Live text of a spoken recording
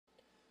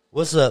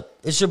What's up?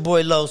 It's your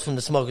boy Lowe's from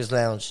the Smokers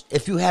Lounge.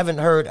 If you haven't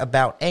heard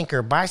about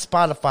Anchor by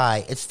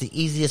Spotify, it's the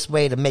easiest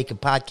way to make a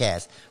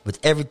podcast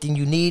with everything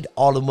you need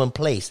all in one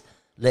place.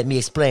 Let me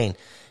explain.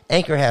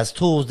 Anchor has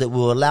tools that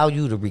will allow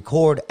you to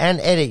record and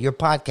edit your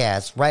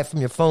podcast right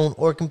from your phone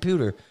or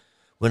computer.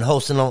 When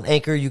hosting on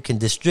Anchor, you can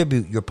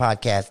distribute your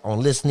podcast on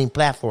listening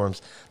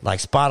platforms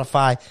like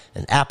Spotify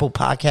and Apple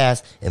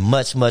Podcasts and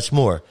much, much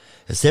more.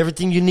 It's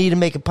everything you need to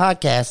make a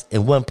podcast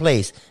in one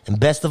place. And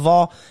best of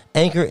all,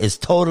 Anchor is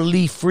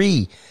totally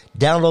free.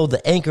 Download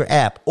the Anchor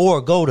app or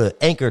go to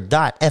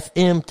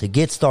anchor.fm to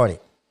get started.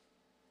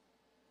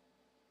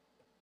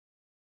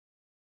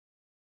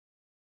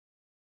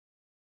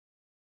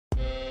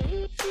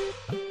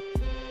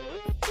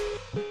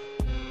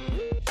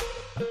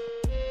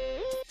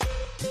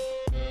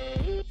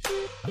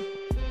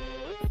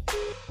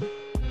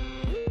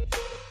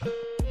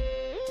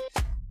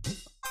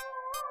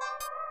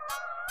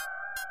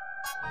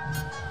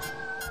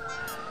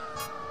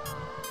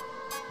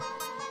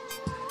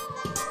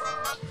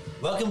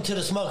 Welcome to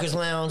the Smokers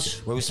Lounge,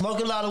 where we smoke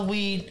a lot of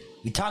weed,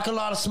 we talk a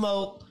lot of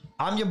smoke.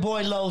 I'm your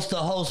boy Los, the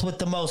host with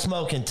the most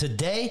smoking.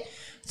 Today,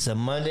 it's a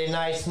Monday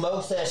night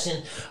smoke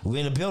session. We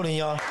in the building,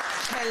 y'all.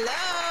 Hello,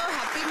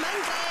 happy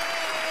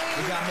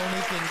Monday. We got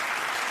Monique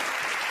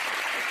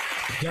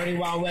and Dirty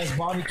Wild West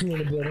Barbecue in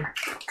the building.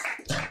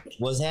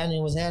 What's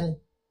happening?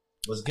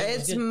 What's good?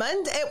 It's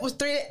Monday. It was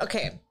 3 days.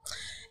 Okay.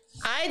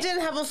 I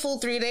didn't have a full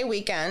 3-day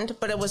weekend,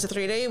 but it was a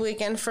 3-day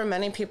weekend for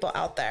many people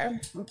out there.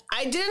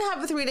 I didn't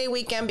have a 3-day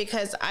weekend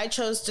because I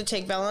chose to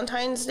take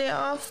Valentine's Day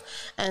off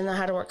and I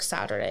had to work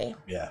Saturday.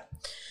 Yeah.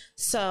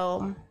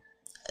 So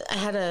I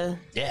had a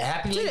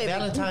happy late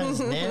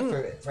Valentine's, man,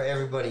 for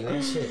everybody,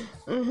 man. Shit.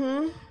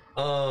 Mm-hmm.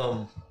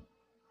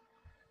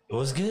 It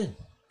was good.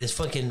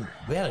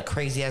 We had a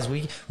crazy ass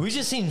week. We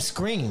just seen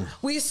Scream.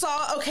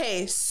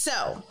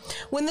 So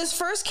when this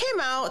first came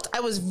out,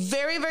 I was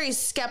very, very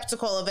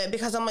skeptical of it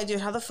because I'm like,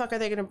 dude, how the fuck are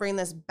they going to bring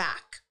this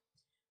back?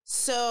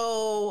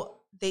 So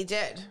they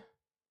did.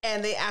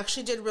 And they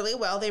actually did really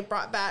well. They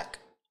brought back,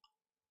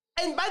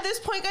 and by this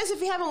point, guys,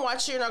 if you haven't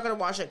watched it, you're not going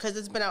to watch it because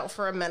it's been out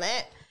for a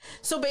minute.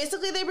 So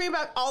basically they bring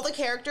back all the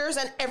characters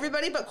and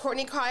everybody but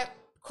Courtney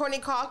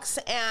Cox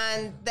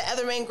and the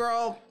other main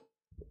girl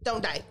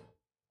don't die.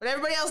 But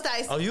everybody else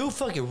dies. Oh, you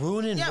fucking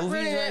ruining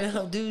movies right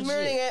now, dude?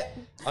 Ruining it.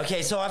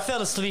 Okay, so I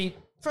fell asleep.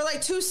 For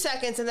like 2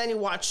 seconds and then you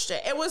watched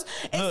it.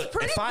 It's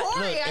pretty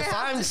boring, if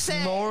I'm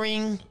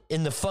snoring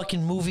in the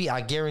fucking movie, I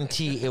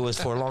guarantee it was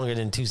for longer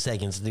than 2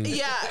 seconds, dude.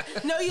 Yeah.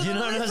 No, you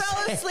literally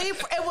fell asleep.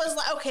 It was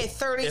like, okay,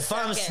 30 seconds. If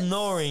I'm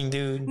snoring,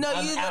 dude.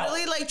 No, you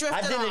literally like drifted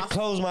off. I didn't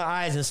close my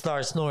eyes and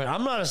start snoring.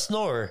 I'm not a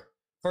snorer,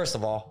 first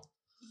of all.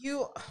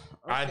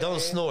 Okay. I don't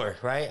snore,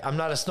 right? I'm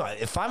not a snorer.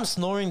 If I'm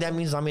snoring, that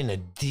means I'm in a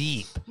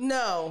deep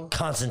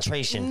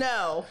concentration.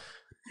 No,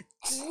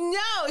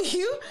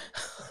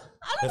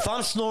 if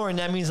I'm snoring,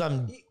 that means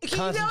I'm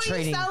concentrating. You know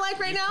what you sound like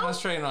right now?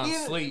 Concentrating on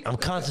sleep. I'm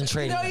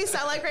concentrating. You know what you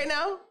sound like right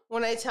now?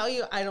 When I tell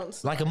you I don't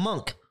snore. Like a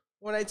monk.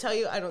 When I tell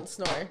you I don't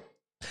snore.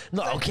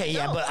 No, okay,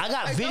 yeah, but I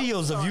got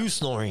videos of you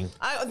snoring.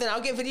 Then I'll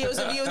get videos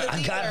of you in the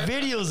theater. I got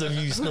videos of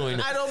you snoring.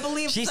 I don't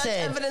believe such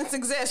evidence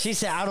exists. She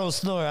said, I don't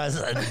snore. I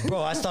was like,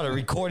 bro, I started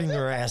recording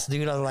her ass,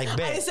 dude. I was like,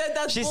 bet. I said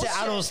that's She bullshit.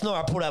 said, I don't snore.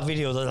 I pulled out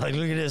videos. I was like,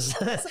 look at this.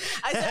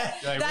 I said,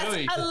 that's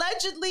really?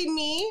 Allegedly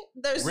me.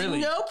 There's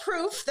no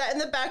proof that in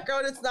the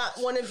background it's not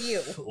one of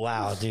you.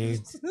 Wow, dude.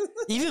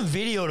 Even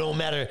video don't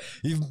matter.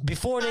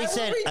 Before they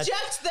said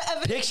reject the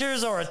evidence.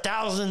 Pictures are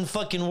 1,000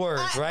 fucking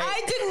words, right?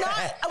 I did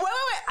not. Wait.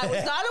 I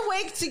was not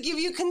awake to give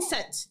you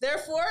consent.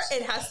 Therefore,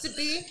 it has to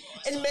be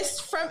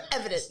missed from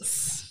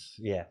evidence.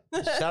 Yeah.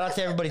 Shout out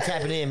to everybody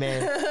tapping in,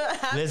 man.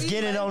 Let's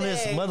get it on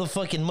this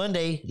motherfucking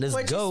Monday. Let's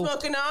go. What you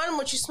smoking on,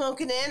 what you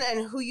smoking in,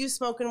 and who you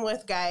smoking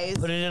with, guys.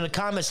 Put it in the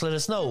comments. Let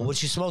us know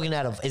what you smoking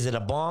out of. Is it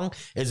a bong?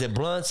 Is it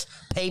blunts?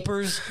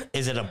 Papers?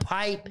 Is it a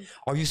pipe?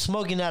 Are you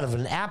smoking out of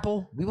an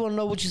apple? We want to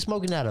know what you're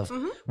smoking out of.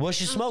 Mm-hmm. What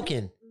you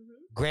smoking?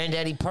 Mm-hmm.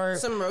 Granddaddy Perk?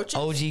 Some roaches?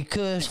 OG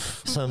Kush?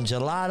 Some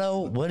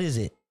gelato? What is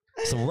it?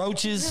 Some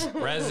roaches,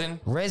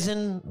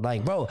 resin,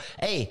 like, bro.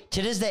 Hey,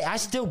 to this day, I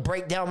still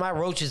break down my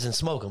roaches and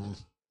smoke them.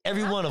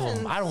 Every one of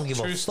them. I don't give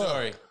a fuck. True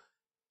story.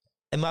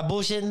 Am I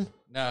bullshitting?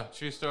 No,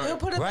 true story. We'll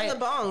put it in the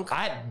bong.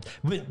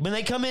 When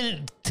they come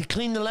in to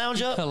clean the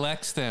lounge up,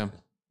 collects them.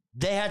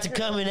 They had to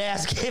come and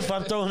ask if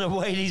I'm throwing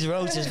away these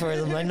roaches for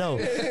them. Like, no,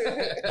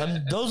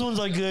 those ones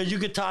are good. You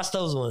could toss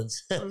those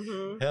ones.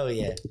 Mm-hmm. Hell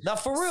yeah. Now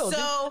for real,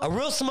 so, dude,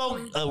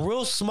 a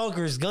real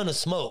smoker is gonna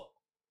smoke,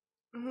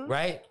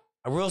 right?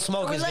 A real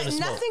smoker is going to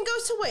smoke. Nothing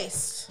goes to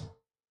waste.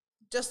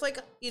 Just like,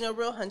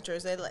 real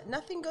hunters, they let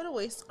nothing go to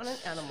waste on an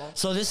animal.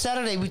 So this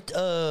Saturday, we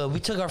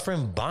took our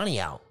friend Bonnie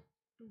out.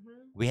 Mm-hmm.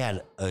 We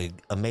had an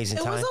amazing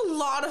time. It was a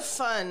lot of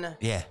fun.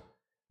 Yeah.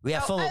 We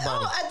had fun with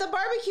Bonnie. At the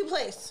barbecue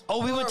place.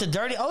 Oh, we went to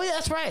Dirty? Oh, yeah,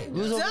 that's right.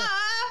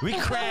 We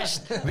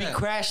crashed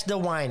the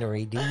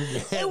winery, dude.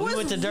 It was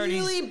went to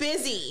Dirty's. Really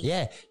busy.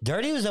 Yeah.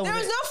 Dirty was over there.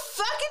 There was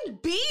no fucking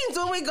beans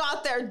when we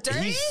got there.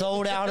 Dirty? He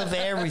sold out of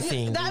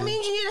everything. That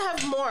means you need to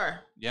have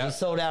more. Yeah. We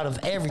sold out of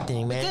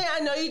everything, man. Yeah, I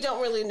know you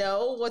don't really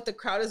know what the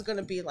crowd is going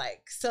to be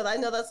like. So I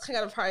know that's kind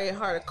of probably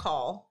hard to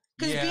call.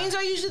 Because Yeah. beans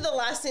are usually the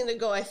last thing to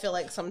go, I feel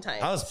like,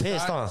 sometimes. I was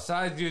pissed on.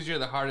 Sides usually are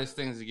the hardest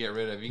things to get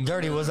rid of. You can-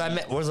 Dirty, was I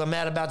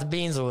mad about the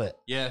beans or what?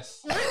 Yes.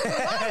 What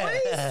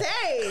did he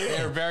say?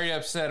 They were very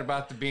upset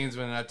about the beans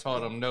when I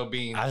told them no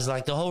beans. I was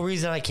like, the whole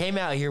reason I came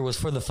out here was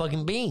for the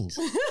fucking beans.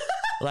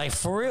 Like,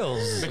 for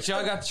reals. But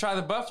y'all got to try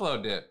the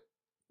buffalo dip.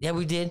 Yeah,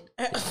 we did.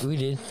 We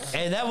did.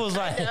 And that was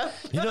like,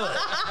 you know,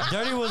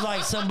 Dirty was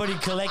like somebody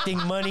collecting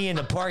money in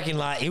the parking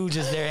lot. He was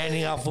just there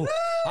handing out food.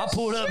 I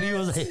pulled up. He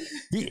was like,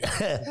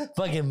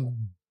 fucking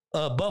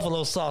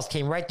buffalo sauce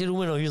came right through the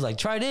window. He was like,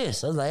 try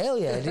this. I was like, hell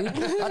yeah, dude.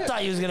 I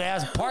thought he was going to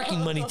ask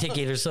parking money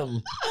ticket or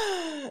something.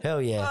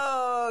 Hell yeah.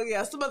 Oh,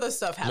 yeah. Some other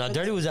stuff happened.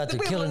 No, Dirty was out there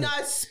We will killing it.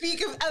 not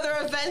speak of other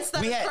events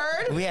that We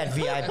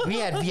occurred.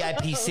 had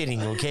VIP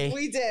sitting, okay?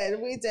 We did.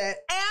 And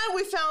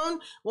we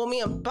found, well,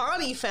 me and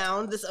Bonnie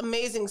found this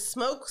amazing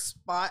smoke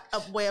spot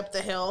way up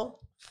the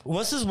hill.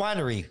 What's his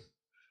winery?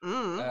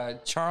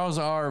 Charles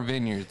R.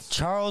 Vineyards.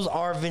 Charles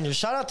R. Vineyard.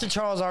 Shout out to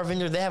Charles R.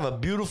 Vineyard. They have a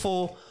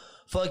beautiful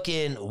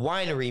fucking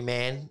winery,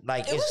 man.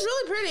 Like It was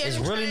really pretty. I It's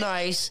didn't really try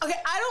it. nice. Okay,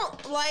 I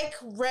don't like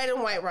red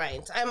and white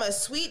wines. I'm a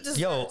sweet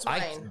dessert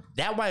wine.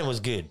 That wine was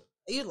good.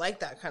 You like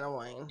that kind of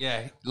wine.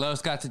 Yeah,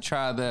 Lowe's got to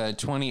try the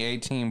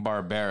 2018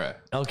 Barbera.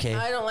 Okay.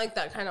 I don't like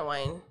that kind of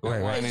wine.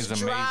 That wine It's is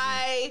amazing.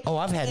 dry. Oh,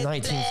 I've had It's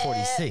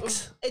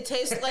 1946. bleh. It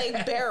tastes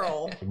like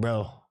barrel.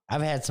 Bro,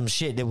 I've had some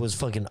shit that was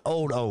fucking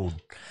old.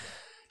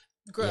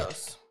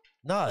 Gross.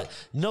 No,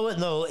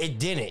 no, it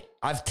didn't.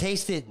 I've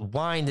tasted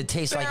wine that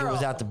tastes like it was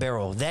Barrel. out the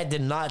barrel. That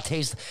did not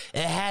taste.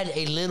 It had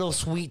a little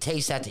sweet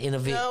taste at the end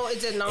of it. No, it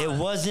did not. It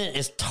wasn't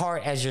as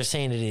tart as you're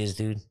saying it is,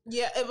 dude.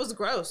 Yeah, it was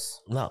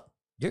gross. No,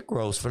 you're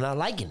gross for not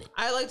liking it.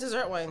 I like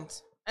dessert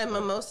wines and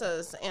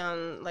mimosas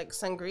and like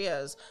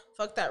sangrias.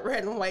 Fuck that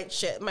red and white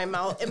shit. My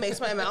mouth, it makes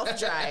my mouth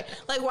dry.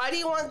 Like, why do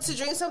you want to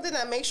drink something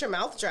that makes your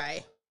mouth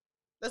dry?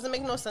 Doesn't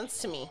make no sense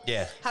to me.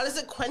 Yeah. How does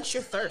it quench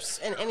your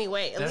thirst in any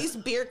way? At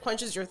least beer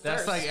quenches your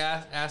thirst. That's like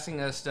asking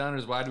us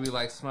stoners, why do we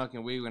like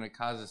smoking weed when it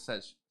causes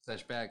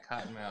such bad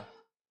cotton mouth?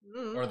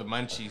 Or the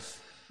munchies.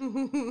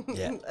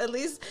 Yeah. At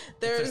least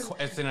there's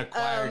It's an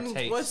acquired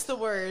taste. what's the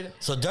word?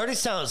 So Dirty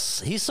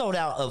Sounds, he sold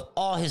out of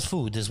all his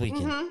food this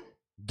weekend. Mm-hmm.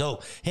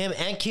 Dope. Him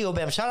and Keo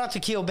Bam. Shout out to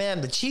Keo Bam,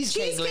 the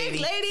cheesecake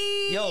lady.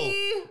 Yo,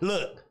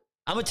 look,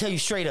 I'm gonna tell you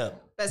straight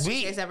up. Best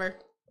cheesecakes ever.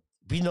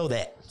 We know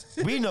that.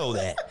 We know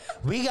that.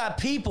 We got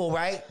people,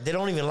 right, that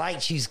don't even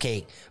like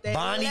cheesecake. They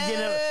Bonnie love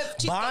didn't.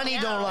 cheesecake Bonnie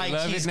now. don't like They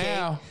love it cheesecake.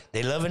 now.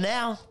 They love it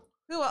now.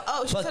 Who?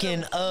 Oh, she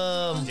Fucking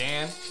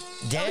Dan?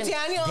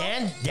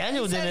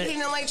 Daniel said didn't. he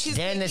didn't like cheesecake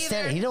Dan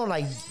either. he don't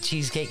like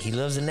cheesecake. He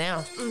loves it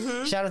now.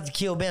 Shout out to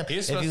Keo Bam. He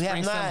was If supposed you to have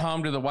bring some not,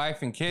 home to the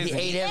wife and kids. he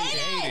and ate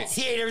everything. it.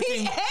 He ate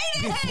everything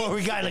ate it. before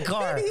we got in the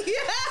car.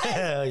 Yeah.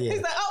 Hell yeah.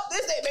 He's like, oh,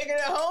 this ain't making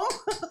it home.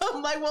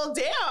 I'm like, well,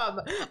 damn.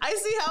 I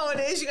see how it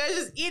is. You guys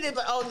just eat it,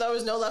 but oh, there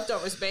was no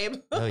leftovers, babe.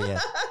 Oh yeah.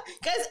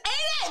 Guys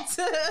ate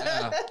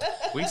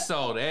it. We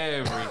sold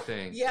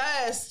everything.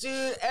 Yes,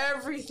 dude.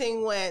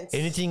 Everything went.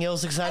 Anything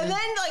else exciting? And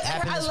then, like,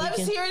 happened I this loved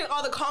weekend? hearing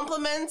all the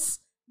compliments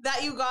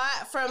that you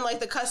got from like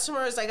the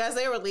customers. Like as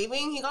they were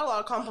leaving, he got a lot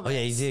of Oh compliments.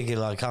 yeah, he did get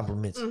a lot of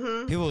compliments.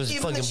 People was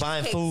Even the fucking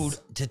buying food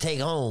cheesecakes. to take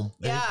home.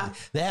 Yeah.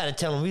 They had to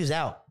tell him we was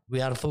out.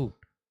 We out of food.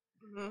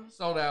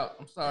 Sold out.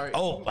 I'm sorry.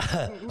 Oh,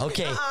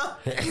 okay.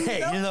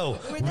 You know,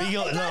 we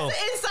go That's no. the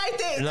inside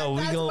thing. No,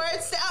 we that's gon- where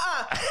it stays.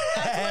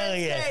 That's Hell where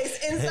it yeah.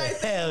 stays. Inside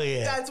thing. Hell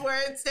yeah. That's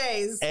where it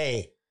stays.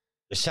 Hey,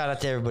 shout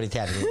out to everybody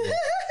tapping in.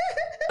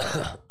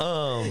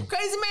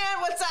 Crazy man,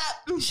 what's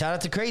up? Shout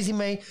out to Crazy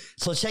Man.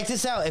 So check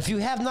this out. If you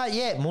have not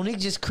yet, Monique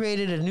just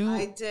created a new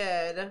I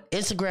did.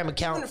 Instagram Even a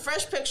account.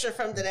 fresh picture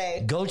from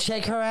today. Go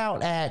check her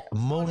out at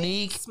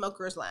Monique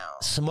Smokers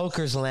Lounge.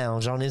 Smokers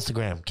Lounge on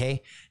Instagram.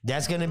 Okay,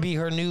 that's gonna be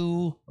her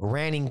new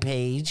ranting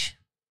page.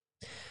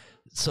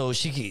 So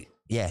she can,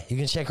 yeah, you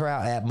can check her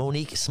out at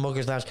Monique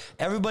Smokers Lounge.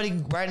 Everybody,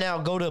 right now,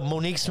 go to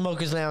Monique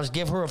Smokers Lounge,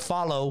 give her a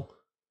follow,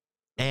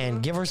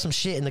 and give her some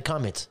shit in the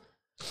comments.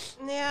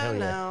 Yeah, yeah.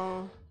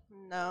 no.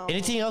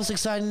 Anything else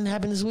exciting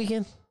happened this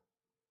weekend?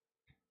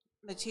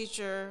 The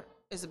teacher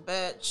is a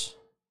bitch.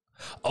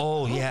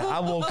 Oh yeah, I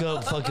woke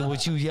up fucking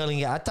with you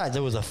yelling. I thought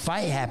there was a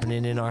fight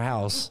happening in our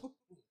house.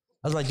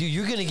 I was like, dude,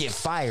 you're gonna get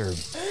fired.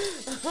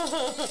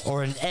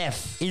 Or an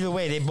F. Either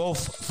way, they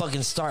both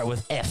fucking start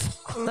with F.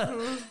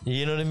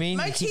 You know what I mean?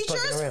 My You keep teacher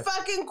fucking is around.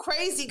 fucking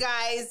crazy,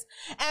 guys.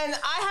 And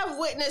I have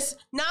witnessed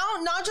now,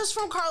 not just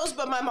from Carlos,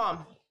 but my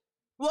mom.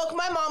 Woke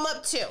my mom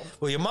up too.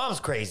 Well, your mom's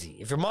crazy.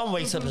 If your mom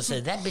wakes up and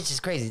says, that bitch is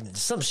crazy,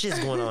 some shit's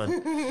going on.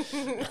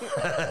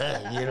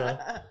 You know?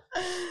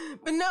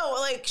 But no,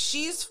 like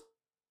she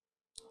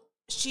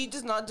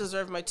does not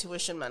deserve my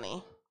tuition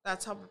money.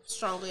 That's how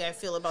strongly I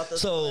feel about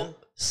this. So woman.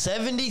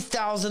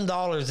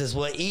 $70,000 is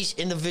what each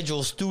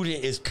individual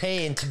student is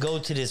paying to go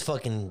to this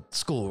fucking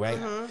school, right?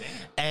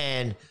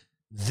 And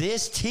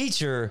this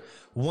teacher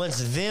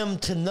wants them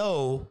to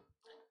know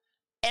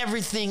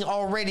everything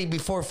already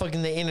before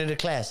fucking they enter the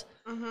class.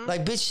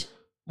 Like, bitch,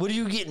 what are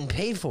you getting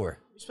paid for?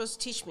 You're supposed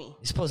to teach me.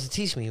 You're supposed to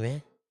teach me,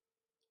 man.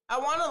 I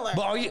want to learn.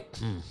 But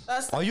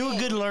are you a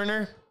good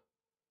learner?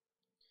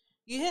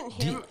 You didn't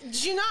hear me?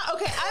 Did you not?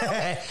 Okay,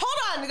 hold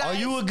on, guys. Are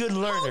you a good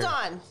learner? Hold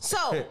on.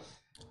 So,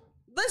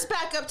 let's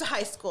back up to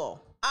high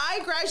school. I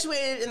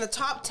graduated in the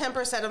top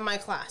 10% of my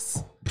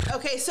class.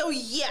 Okay, so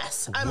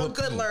yes, I'm a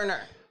good learner.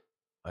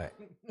 All right.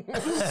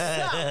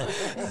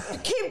 So,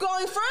 keep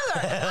going further.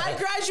 I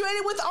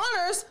graduated with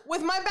honors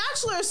with my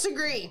bachelor's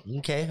degree.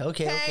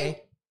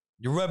 Okay.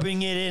 You're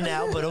rubbing it in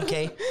now, but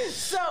okay.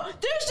 So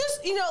there's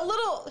just,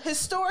 little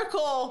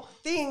historical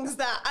things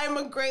that I'm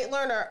a great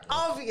learner,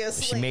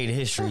 obviously. She made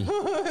history.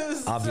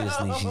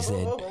 Obviously, she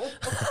said.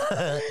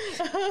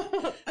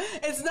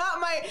 It's not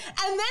my,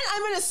 and then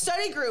I'm in a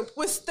study group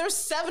with, there's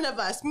 7 of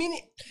us,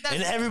 meaning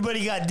and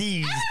everybody got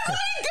D's.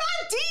 Everybody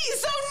got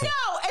D's, so no,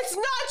 it's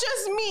not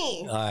just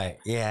me. All right,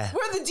 yeah.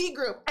 We're the D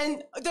group,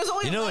 and there's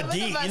only 11 of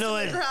us in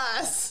the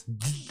class.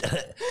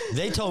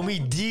 They told me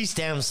D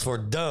stands for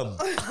dumb.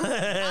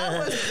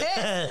 I was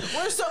pissed.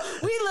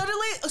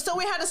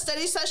 We had a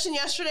study session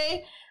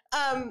yesterday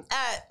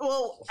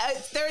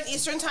they're in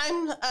Eastern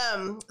time,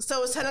 so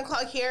it was 10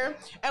 o'clock here,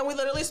 and we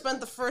literally spent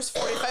the first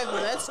 45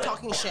 minutes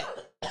talking shit.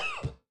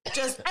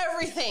 Just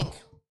everything.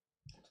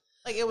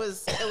 Like, it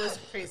was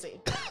crazy.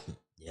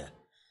 Yeah.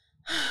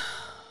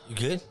 You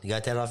good? You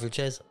got that off your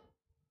chest?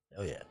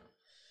 Oh, yeah.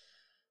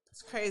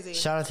 It's crazy.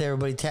 Shout out to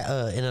everybody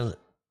in the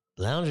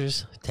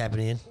loungers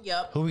tapping in.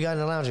 Yep. Who we got in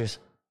the loungers?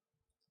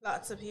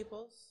 Lots of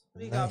people.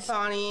 We got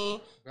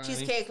Bonnie,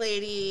 Cheesecake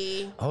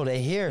Lady. Oh,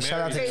 they here. Mary.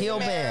 Shout out to Kill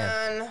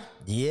Man.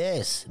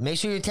 Yes. Make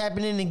sure you're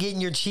tapping in and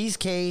getting your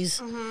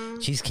cheesecakes.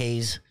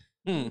 Cheesecakes.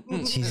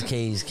 Cheesecakes.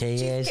 Cheesecakes,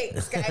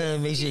 guys.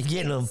 Make sure you're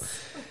getting them.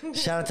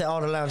 Shout out to all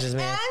the loungers,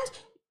 man.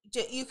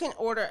 And you can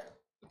order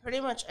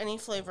pretty much any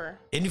flavor.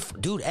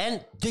 Dude,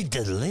 and they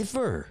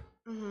deliver.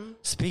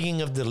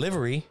 Speaking of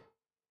delivery,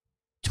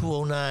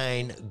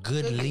 209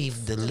 Good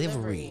Leaf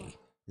Delivery.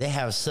 They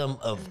have some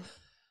of...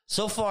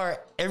 So far,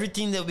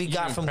 everything that we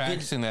got from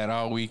practicing that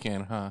all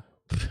weekend, huh?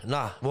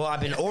 Nah. Well, I've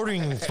been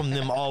ordering from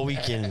them all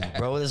weekend,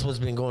 bro. This is what's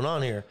been going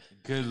on here.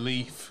 Good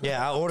Leaf.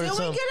 Yeah, I ordered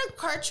some. Did we get a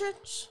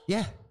cartridge?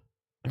 Yeah,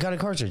 I got a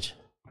cartridge.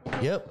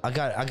 Yep, I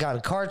got a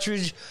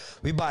cartridge.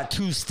 We bought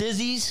 2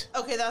 Stizzies.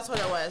 Okay, that's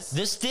what it was.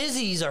 The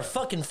Stizzies are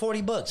fucking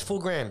 $40, full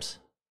grams,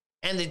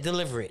 and they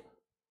deliver it.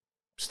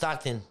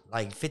 Stockton,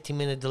 like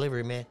 15-minute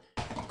delivery, man.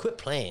 Quit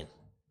playing.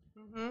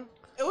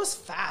 It was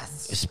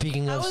fast.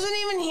 Speaking of, I wasn't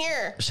even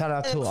here. Shout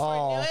out to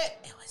all I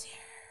knew it was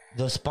here.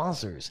 The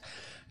sponsors.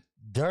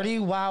 Dirty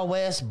Wild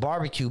West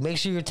Barbecue. Make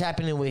sure you're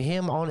tapping in with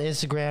him on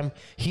Instagram.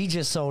 He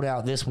just sold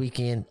out this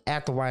weekend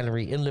at the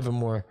winery in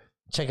Livermore.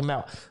 Check him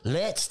out.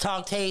 Let's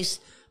Talk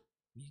Taste.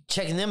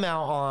 Checking them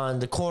out on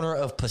the corner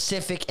of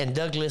Pacific and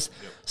Douglas.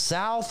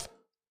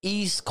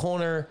 Southeast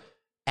corner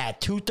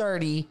at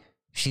 230.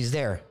 She's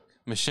there.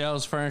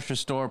 Michelle's Furniture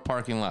Store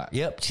parking lot.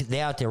 Yep. They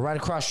out there right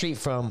across the street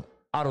from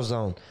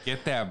AutoZone.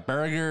 Get that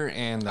burger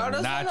and the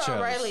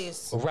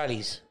nachos.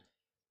 O'Reilly's.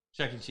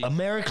 Chuck E. Cheese.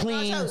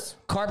 AmeriClean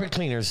Carpet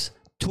Cleaners.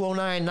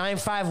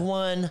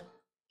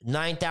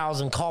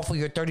 209-951-9000. Call for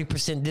your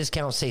 30%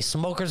 discount. Say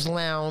Smokers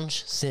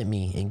Lounge sent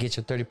me and get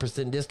your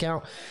 30%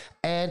 discount.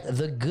 And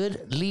the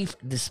Good Leaf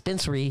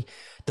Dispensary,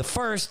 the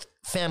first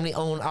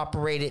family-owned,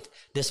 operated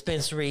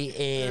dispensary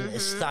in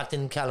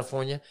Stockton,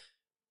 California.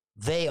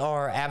 They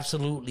are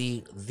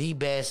absolutely the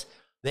best.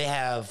 They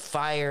have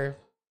fire,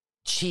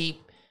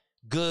 cheap,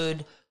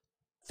 good,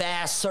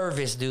 fast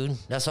service, dude.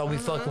 That's all we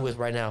fucking with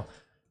right now.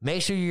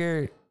 Make sure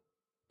you're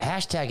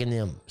hashtagging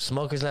them.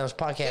 Smokers Lounge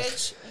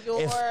Podcast.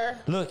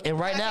 Look, and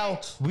right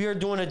now we are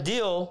doing a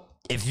deal.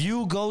 If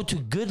you go to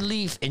Good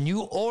Leaf and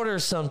you order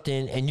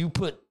something and you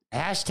put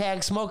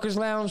hashtag Smokers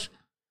Lounge,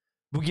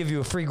 we'll give you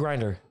a free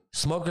grinder.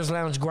 Smokers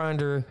Lounge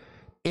grinder.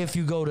 If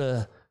you go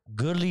to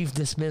Good Leaf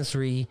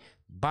Dispensary,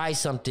 buy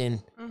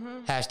something,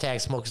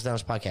 hashtag Smokers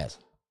Lounge Podcast.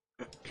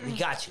 We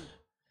got you.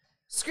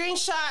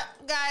 Screenshot,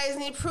 guys.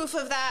 Need proof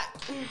of that.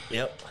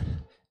 Yep.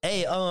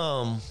 Hey,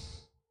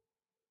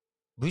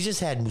 we just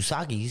had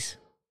Musagi's.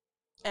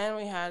 And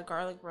we had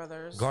Garlic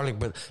Brothers.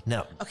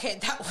 No. Okay,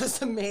 that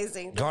was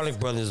amazing. Garlic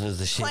Brothers was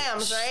the shit.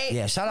 Clams, right?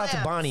 Yeah, shout out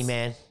to Bonnie,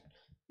 man.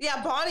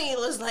 Yeah, Bonnie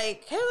was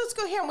like, hey, let's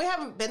go here. And we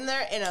haven't been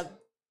there in a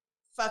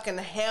fucking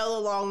hell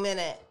of a long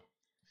minute.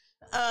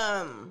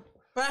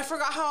 But I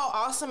forgot how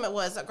awesome it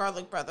was at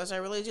Garlic Brothers. I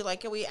really do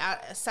like it. We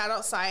sat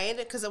outside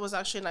because it was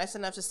actually nice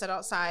enough to sit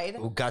outside.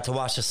 We got to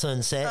watch the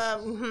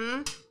sunset.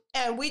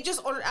 And we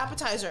just ordered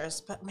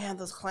appetizers. But man,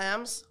 those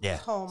clams.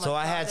 Yeah. Oh my God,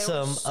 I had they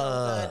some. were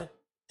so good.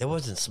 There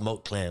wasn't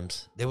smoked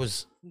clams. There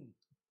was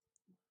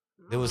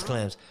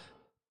clams.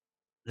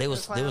 They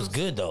was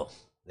good though.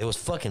 It was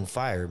fucking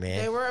fire,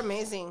 man. They were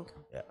amazing.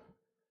 Yeah.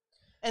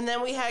 And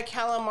then we had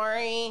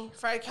calamari,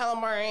 fried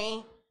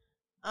calamari,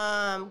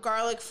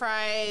 garlic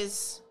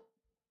fries,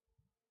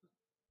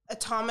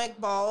 atomic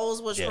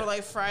balls, which were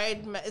like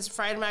fried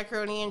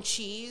macaroni and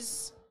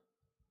cheese,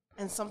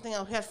 and something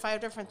else. We had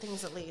 5 different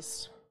things at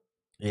least.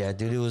 Yeah,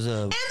 dude, it was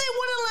and they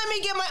wouldn't let me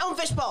get my own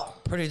fishbowl.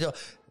 Pretty dope.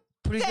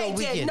 Pretty They good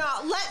did weekend.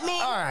 not let me.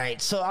 All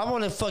right, so I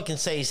want to fucking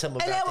say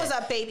something And about it was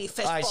that. a baby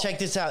fish All right, bowl. check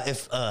this out.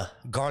 If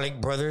Garlic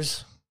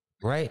Brothers,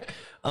 right?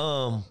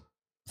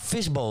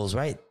 Fish bowls,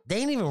 right? They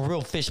ain't even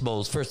real fish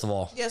bowls. First of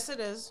all, Yes, it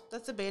is.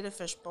 That's a beta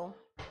fish bowl.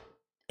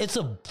 it's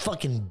a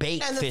fucking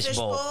bait And the fish fish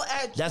bowl. bowl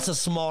at- That's a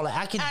small.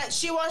 I could At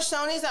She Wash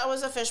Sony's, that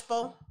was a fish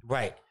bowl.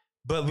 right,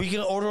 but we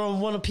can order on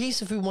one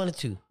apiece if we wanted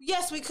to.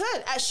 Yes, we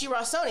could at She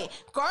Raw Sony.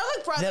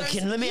 Garlic Brothers,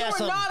 let me you ask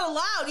were something. not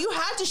allowed. You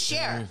had to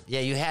share. Yeah,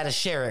 you had to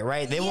share it,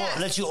 right? They won't Yes.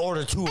 let you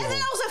order two of And them.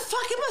 then I was like,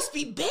 fuck, it must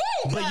be big.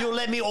 But you'll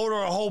let me order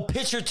a whole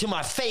pitcher to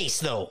my face,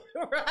 though.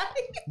 right?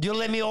 You'll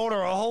let me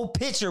order a whole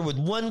pitcher with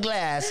one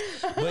glass,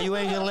 but you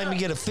ain't gonna let me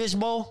get a fish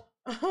bowl?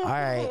 All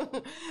right.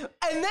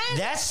 And then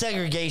That's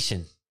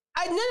segregation.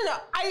 I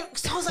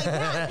was like,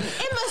 man,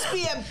 it must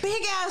be a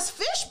big ass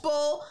fish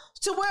bowl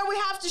to where we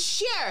have to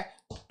share.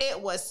 It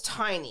was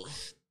tiny.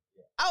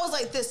 I was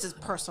like, this is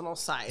personal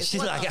size. She's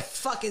what like, the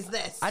fuck is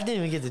this? I didn't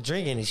even get to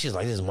drink any. She's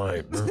like, this is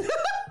mine.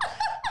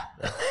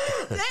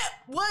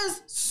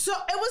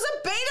 It was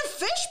a beta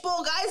fish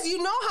bowl, guys.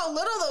 You know how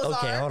little those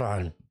Okay, are. hold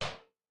on.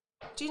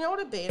 Do you know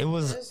what a beta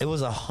is? It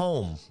was a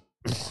home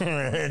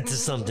to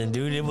something,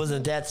 dude. It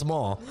wasn't that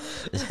small.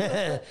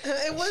 That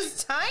It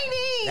was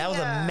tiny. was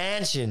a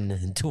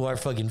mansion to our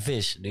fucking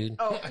fish, dude.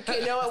 Oh,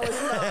 okay, no, it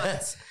was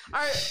not.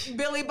 Our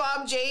Billy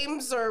Bob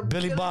James or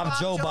Billy Bob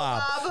Joe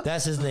Bob.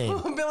 That's his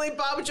name. Billy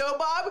Bob Joe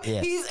Bob.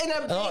 Yeah. He's in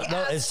a big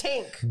ass it's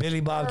tank.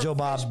 Billy Bob Or Joe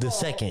Bob fish the bowl.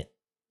 second.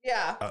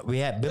 Yeah. We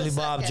had Billy The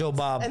Bob second. Joe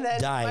Bob And then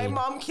died. my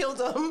mom killed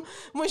him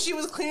when she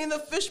was cleaning the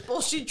fish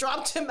bowl. She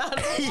dropped him out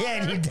of the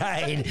Yeah, and he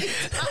died.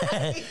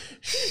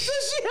 So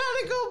she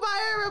had to go buy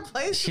a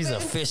replacement. She's a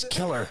fish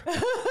killer.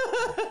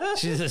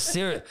 She's a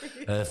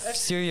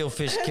serial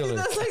fish killer.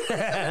 That's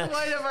like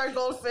one of our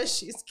goldfish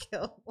she's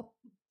killed.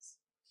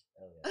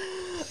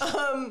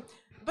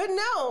 But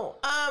no,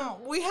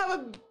 we have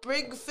a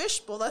big fish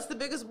bowl. That's the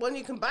biggest one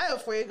you can buy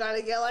before you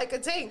gotta get like a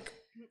tank.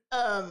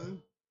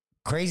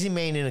 Crazy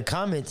Man in the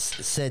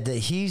comments said that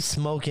he's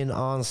smoking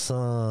on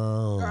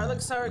some Garlic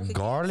sour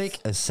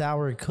cookies.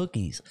 sour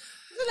cookies.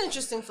 It's an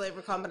interesting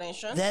flavor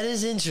combination. That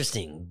is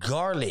interesting.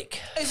 Garlic,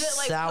 Is it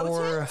like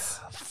sour Potence?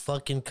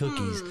 fucking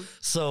cookies.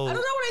 So I don't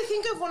know what I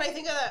think of when I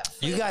think of that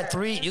flavor.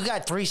 you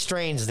got three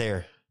strains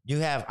there. You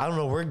have, I don't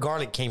know where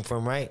garlic came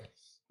from, right?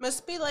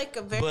 Must be like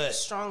a very But-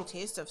 strong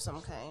taste of some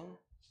kind.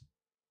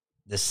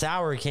 The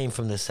sour came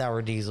from the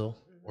sour diesel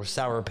or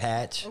sour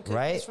patch, And cookies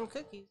right? from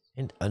cookies.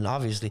 And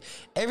obviously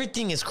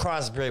everything is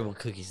crossbred with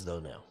cookies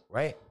though now,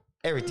 right?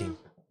 Everything.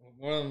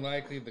 More than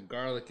likely, the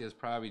garlic is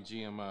probably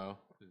GMO.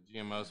 The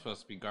GMO is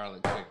supposed to be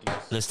garlic cookies.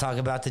 Let's talk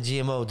about the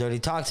GMO, Dirty.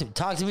 Talk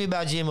to me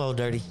about GMO,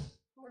 Dirty.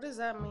 What does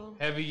that mean?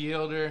 Heavy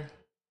yielder,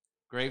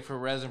 great for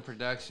resin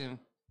production.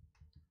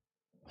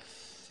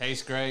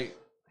 Tastes great.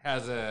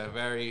 Has a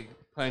very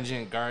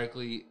pungent,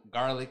 garlicky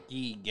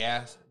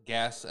gas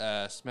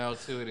smell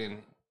to it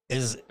and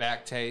Is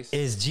back taste.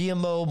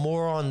 GMO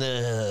more on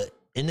the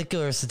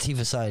indica or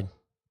sativa side?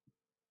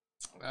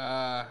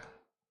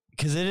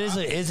 Because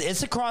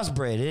it's a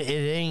crossbred. It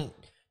ain't.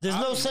 There's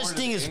no Probably such more to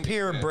thing the as indica.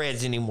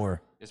 purebreds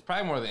anymore. It's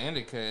probably more the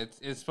indica.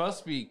 It's supposed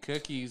to be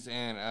cookies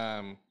and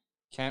I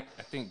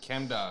think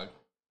Chemdog,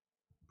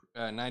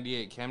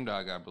 98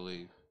 Chemdog, I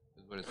believe,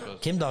 is what it's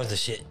supposed to Kim Dog's the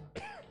shit.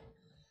 be.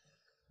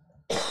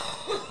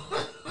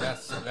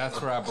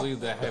 That's where I believe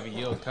the heavy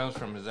yield comes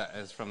from.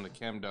 Is from the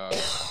Chemdog.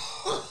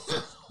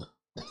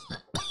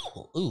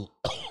 Ooh,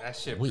 That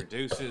shit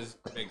produces,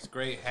 makes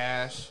great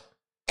hash.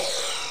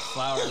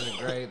 Flowers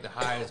are great. The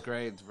high is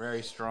great. It's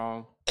very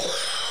strong.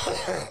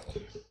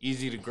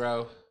 Easy to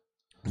grow.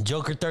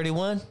 Joker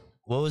 31.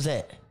 What was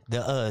that?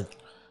 The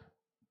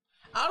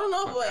I don't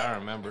know, but I don't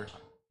remember.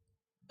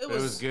 it It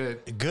was good.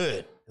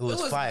 good. It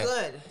was fire.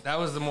 good. That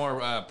was the more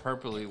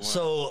purpley one.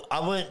 So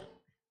I went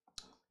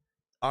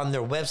on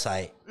their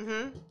website.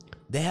 Mm-hmm.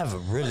 They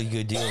have really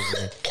good deals,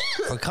 man.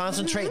 For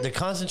concentrate, the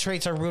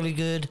concentrates are really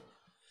good.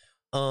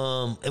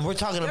 And we're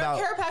talking Their about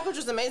care package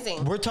was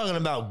amazing.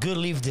 Good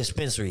Leaf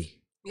Dispensary,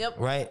 Yep.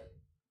 right?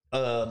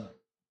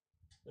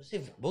 Let's see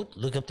if we'll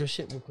look up their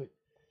shit real quick.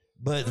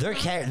 But their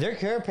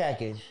care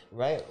package,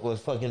 right, was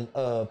fucking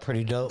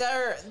pretty dope.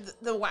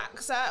 The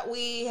wax that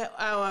we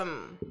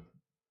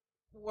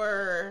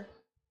were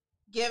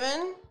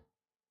given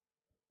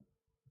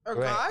or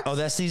Right. got. Oh,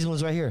 that season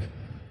was right here.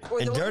 or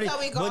the And ones Dirty, that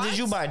we got. what did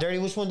you buy? Dirty,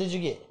 which one did you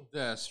get?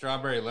 The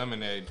strawberry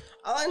lemonade.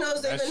 All I know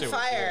is they've That been shit was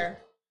fire.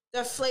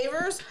 The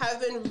flavors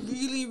have been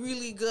really,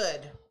 really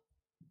good,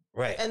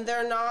 Right. and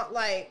they're not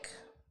like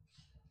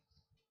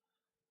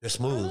They're I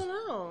smooth. don't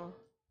know.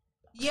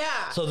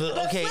 Yeah. So they're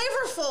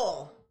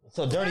flavorful.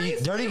 So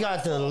Dirty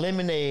got the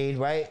lemonade,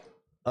 right?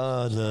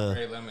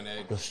 Strawberry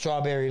lemonade. The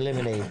strawberry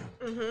lemonade,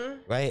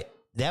 right?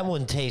 That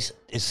one tastes.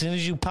 As soon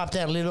as you pop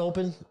that lid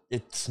open,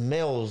 it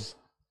smells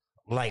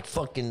like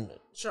fucking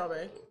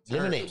Strawberry.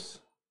 lemonade.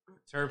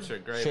 Terps are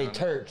great. Straight on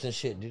it. terps and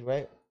shit, dude.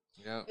 Right?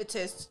 Yep. It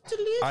tastes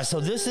delicious. All right. So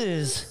this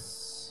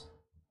is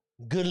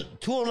good.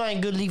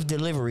 209 Good Leaf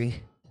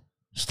Delivery,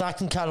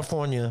 Stockton,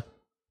 California.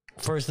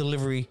 First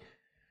delivery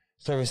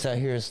service out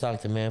here in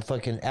Stockton, man.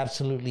 Fucking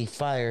absolutely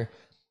fire.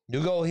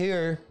 You go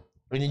here,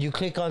 and then you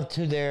click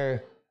onto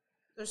their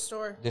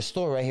store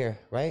right here,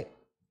 right?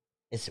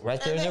 It's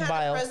right there in their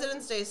bio.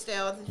 President's Day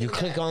sale. You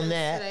click on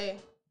that. Today.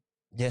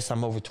 Yes,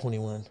 I'm over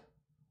 21.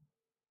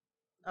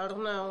 I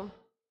don't know.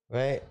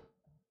 Right?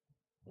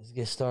 Let's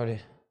get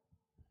started.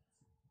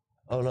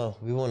 Oh no,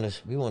 we want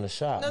to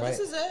shop. No, right? This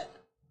is it.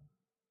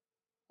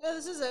 Yeah,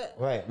 this is it.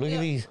 Right. Look at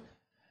these.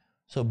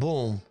 So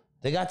boom,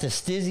 they got the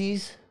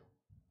Stizzies.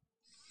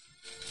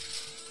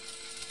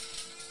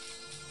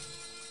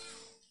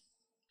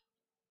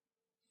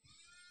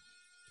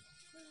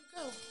 Where'd it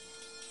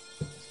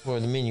go? For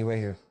the menu right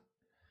here.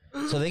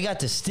 So they got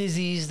the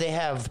Stizzies. They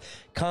have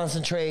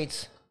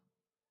concentrates.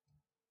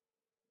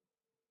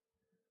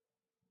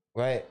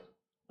 Right.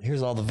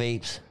 Here's all the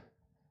vapes.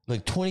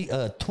 Look,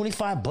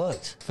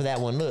 $25 for that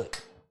one.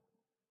 Look.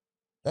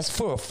 That's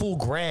for a full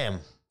gram.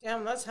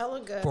 Damn, that's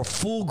hella good. For a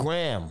full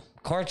gram.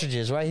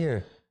 Cartridges right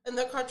here. And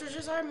the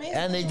cartridges are amazing.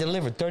 And they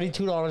delivered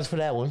 $32 for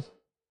that one.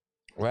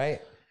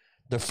 Right?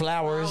 The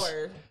flowers.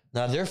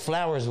 Now, their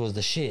flowers was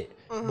the shit.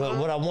 Mm-hmm. But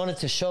what I wanted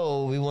to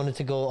show, we wanted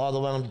to go all the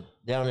way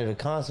down to the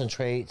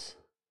concentrates.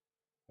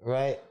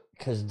 Right?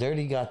 Because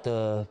Dirty got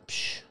the...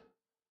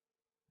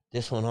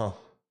 this one, huh?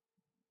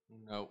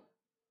 Nope.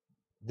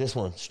 This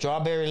one.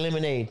 Strawberry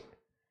lemonade.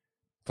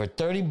 For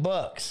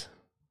 $30.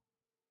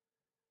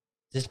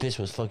 This bitch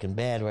was fucking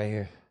bad right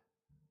here.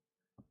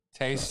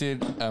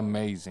 Tasted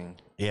amazing.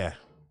 Yeah.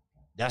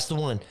 That's the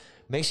one.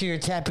 Make sure you're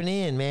tapping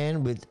in,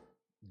 man, with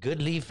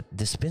Good Leaf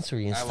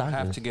Dispensary in Stockton. I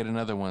will have to get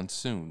another one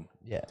soon.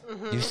 Yeah.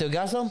 Mm-hmm. You still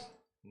got some?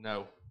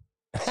 No.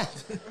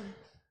 That's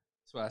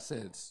why I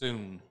said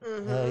soon.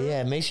 Mm-hmm.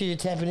 Yeah. Make sure you're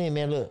tapping in,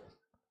 man. Look.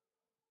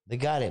 They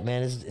got it,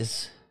 man.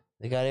 It's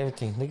they got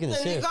everything. Look at the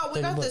syrup.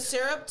 We got the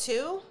syrup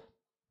too?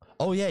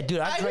 Oh, yeah, dude.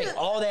 I drank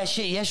all that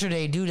shit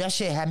yesterday, dude. That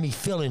shit had me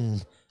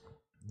feeling...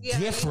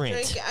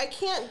 different. I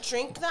can't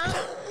drink that.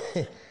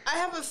 I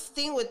have a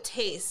thing with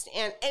taste,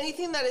 and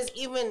anything that is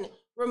even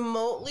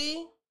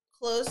remotely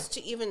close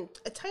to even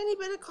a tiny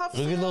bit of coffee.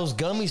 Look at those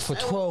gummies for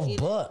 $12.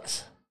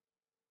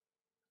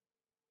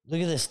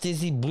 Look at the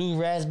Stizzy Blue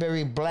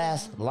Raspberry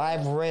Blast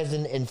Live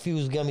Resin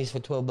Infused Gummies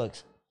for $12. Look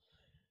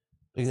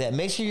at that.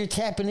 Make sure you're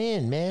tapping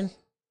in, man.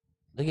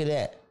 Look at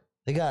that.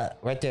 They got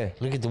right there.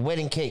 Look at the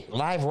wedding cake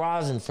live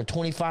rosin for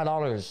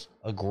 $25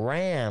 a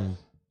gram.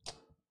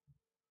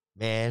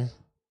 Man.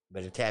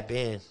 Better tap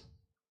in.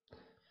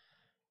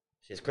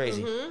 Shit's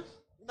crazy. Mm-hmm.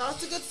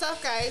 Lots of good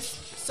stuff, guys.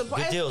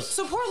 Good deals.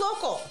 Support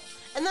local.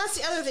 And that's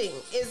the other thing,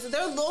 is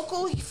they're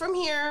local from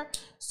here.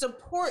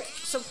 Support.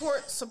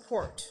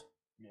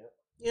 Yeah.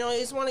 You know, you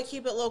just want to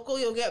keep it local.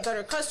 You'll get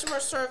better customer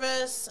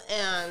service.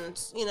 And,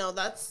 you know,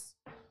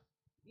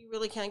 you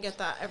really can't get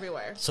that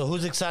everywhere. So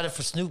who's excited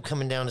for Snoop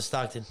coming down to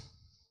Stockton?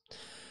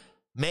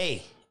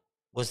 May.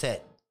 What's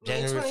that?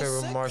 January,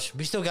 February, March.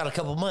 We still got a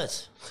couple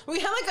months.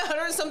 We had like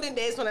 100 something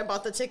days when I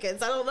bought the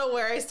tickets. I don't know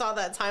where I saw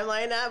that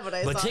timeline at, but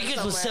I saw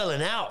tickets was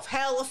selling out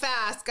hella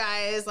fast,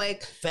 guys.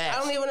 Like fast.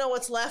 I don't even know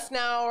what's left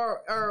now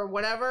or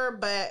whatever,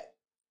 but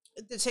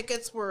the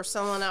tickets were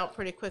selling out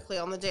pretty quickly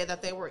on the day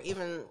that they were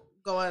even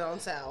going on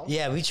sale.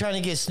 Yeah, we trying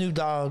to get Snoop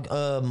Dogg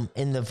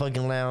in the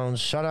fucking lounge.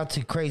 Shout out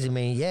to Crazy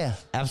Man. Yeah,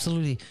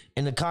 absolutely.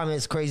 In the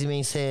comments, Crazy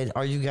Man said,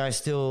 "Are you guys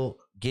still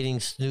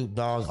getting Snoop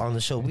Dogg on the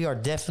show?" We are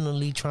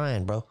definitely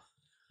trying, bro.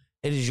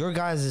 It is your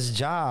guys'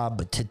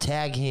 job to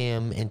tag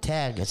him and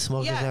tag at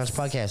Smokers Lounge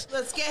Podcast.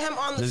 Let's get him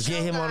on the show. Let's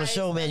get him on the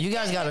show, man. You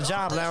guys got a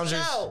job,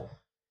 loungers.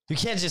 You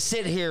can't just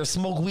sit here,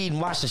 smoke weed,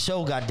 and watch the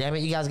show,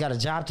 goddammit. You guys got a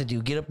job to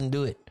do. Get up and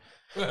do it.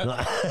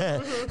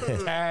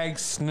 Tag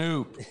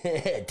Snoop.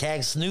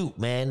 Tag Snoop,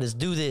 man. Let's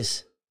do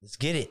this. Let's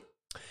get it.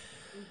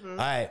 Mm-hmm. All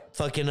right.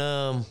 Fucking,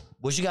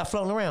 what you got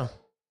floating around?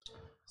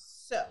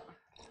 So,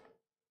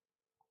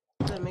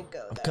 let me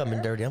go. I'm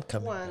coming, Dirty. I'm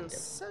coming. 1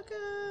 second.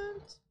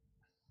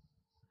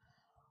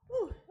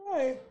 Ooh,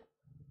 sorry.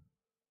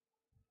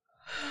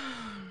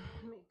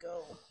 Let me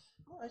go.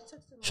 Oh,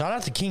 shout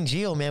out to King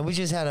Geo, man. We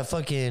just had a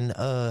fucking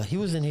he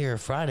was in here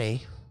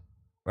Friday,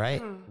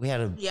 right? We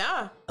had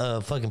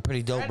a fucking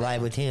pretty dope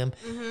ride with him.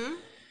 Mm-hmm.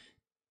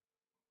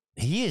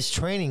 He is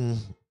training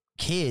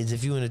kids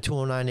if you in the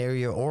 209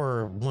 area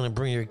or want to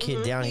bring your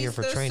kid down here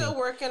for training. Still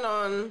working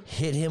on.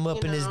 Hit him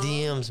up in his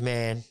DMs,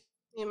 man.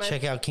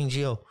 Check out King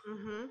Geo.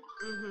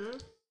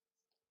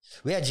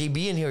 We had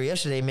GB in here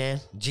yesterday,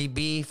 man.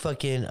 GB,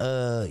 fucking,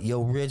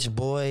 Yo Rich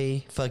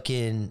Boy,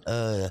 fucking,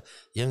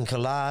 Young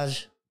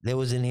Collage. They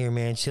was in here,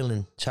 man,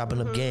 chilling, chopping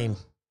up game.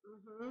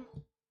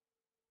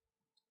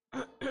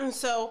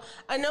 So,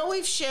 I know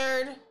we've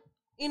shared,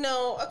 you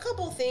know, a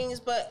couple things,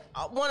 but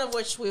one of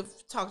which we've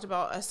talked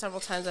about several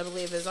times, I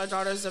believe, is our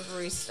daughter's a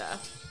barista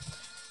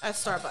at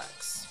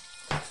Starbucks.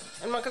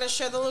 I'm not going to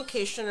share the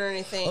location or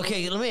anything.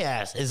 Okay, let me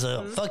ask. Is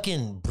a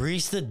fucking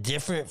barista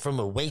different from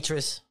a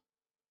waitress?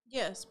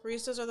 Yes,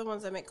 baristas are the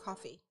ones that make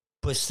coffee.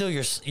 But still,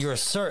 you're a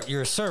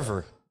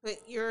server. But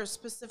you're a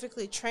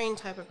specifically trained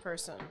type of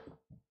person.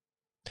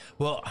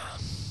 Well,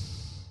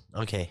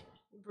 okay.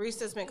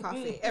 Baristas make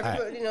coffee.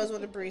 Everybody knows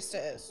what a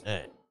barista is.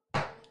 All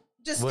right.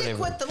 Just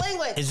Whatever. stick with the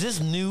language. Is this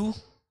new?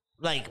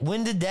 Like,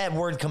 when did that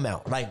word come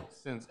out? Like,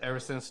 Ever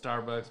since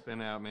Starbucks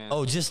been out, man.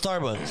 oh, just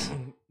Starbucks.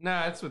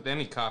 Nah, it's with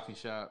any coffee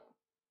shop.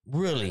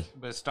 Really?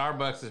 But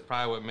Starbucks is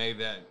probably what made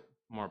that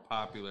more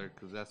popular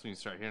because that's when you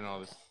start hearing all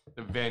this.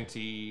 The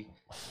venti,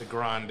 the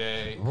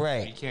grande.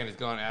 Right. You can't just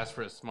go and ask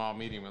for a small,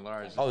 medium, and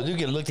large. Oh, you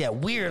get looked at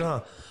weird,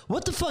 huh?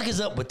 What the fuck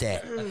is up with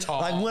that? tall.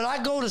 Like, when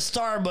I go to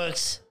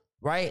Starbucks,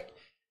 right?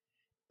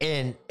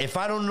 And if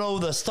I don't know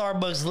the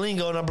Starbucks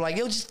lingo, and I'm like,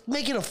 yo, just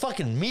make it a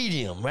fucking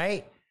medium,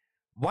 right?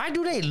 Why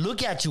do they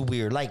look at you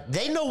weird? Like,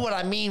 they know what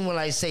I mean when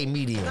I say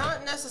medium.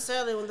 Not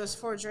necessarily when there's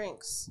 4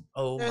 drinks.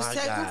 Oh, There's my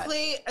God.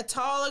 technically a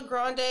tall, a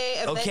grande,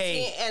 a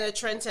Okay. venti, and a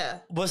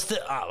trenta. What's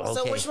the... okay.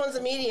 So which one's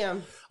a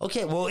medium?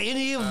 Okay, well,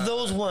 any of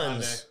those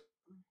ones,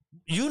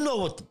 you know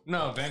what...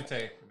 No,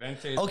 venti.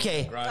 Venti. is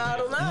Okay. grande. I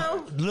don't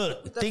know.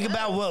 Look, think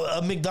about what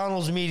a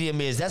McDonald's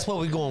medium is. That's what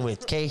we're going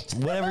with, okay?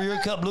 Whatever your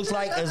cup looks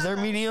like as their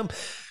medium,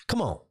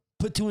 come on.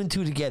 Put 2 and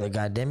 2 together,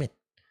 goddammit.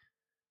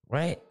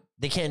 Right?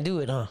 They can't do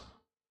it, huh?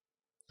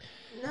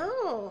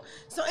 No.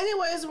 So,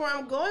 anyways, where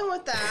I'm going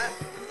with that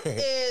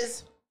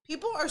is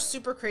people are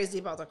super crazy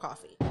about their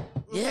coffee. Okay?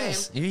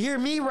 Yes. You hear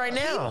me right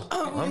now.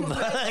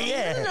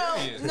 Yeah.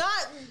 No,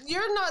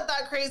 you're not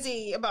that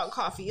crazy about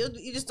coffee.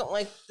 You just don't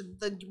like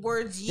the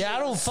words used. Yeah, I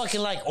don't fucking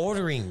like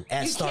ordering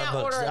at You Starbucks. can't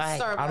order at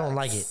Starbucks. I don't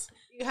like it.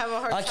 You have a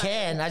hard I time.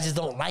 can, I just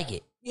don't like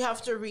it. You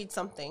have to read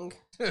something.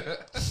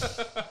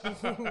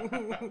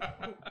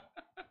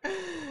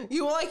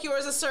 You like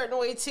yours a certain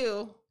way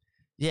too.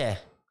 Yeah.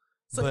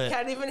 So But- you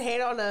can't even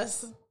hate on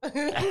us.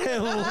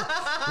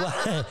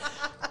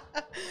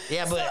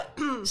 Yeah, but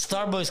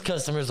Starbucks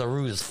customers are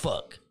rude as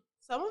fuck.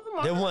 Some of them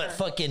are. They want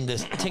fucking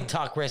this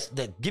TikTok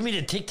give me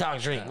the TikTok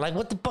drink. Like,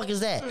 what the fuck is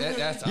that?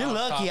 That's You're all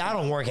lucky coffee. I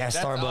don't work at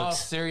That's all Starbucks.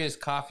 serious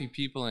coffee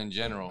people in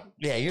general.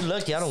 Yeah, you're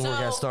lucky I don't work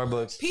at So,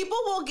 Starbucks. People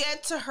will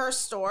get to her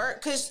store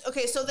because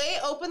so they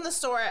open the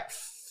store at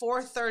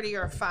 4:30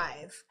 or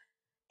 5,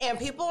 and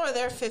people are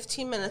there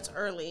 15 minutes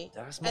early.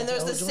 That's my And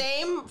there's the joint.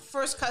 same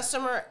first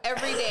customer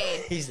every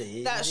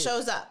day that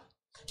shows up.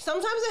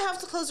 Sometimes they have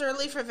to close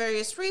early for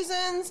various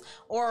reasons,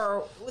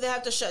 or they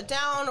have to shut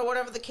down, or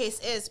whatever the case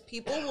is.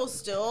 People will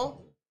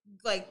still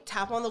like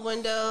tap on the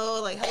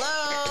window, like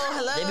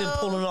hello. They've been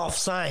pulling off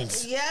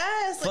signs.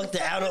 Yes, Fuck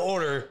the out of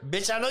order.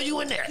 Bitch, I know you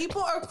in there.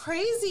 People are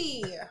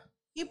crazy.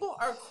 People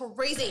are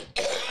crazy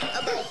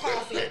about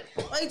coffee.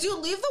 Like, dude,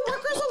 leave the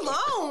workers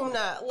alone.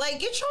 Like,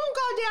 get your own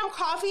goddamn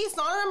coffee. It's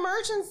not an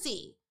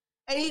emergency.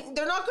 And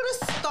they're not going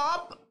to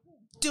stop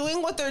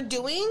doing what they're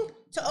doing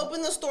to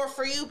open the store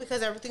for you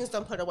because everything's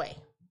done put away.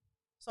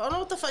 So I don't know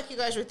what the fuck you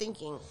guys are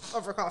thinking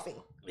over coffee.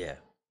 Yeah.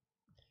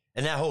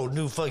 And that whole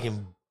new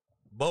fucking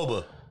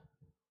boba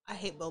I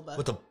hate boba.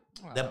 with the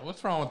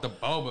What's wrong with the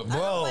boba? I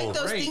don't like bro,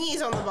 those great.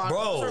 thingies on the bottom.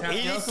 bro, Those are gross.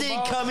 anything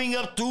balls? coming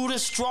up through the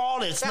straw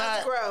that's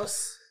That's not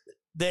gross.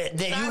 that you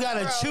That's gotta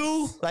gross.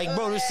 chew, like,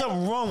 bro, there's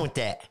something wrong with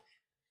that.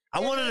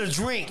 I wanted a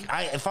drink.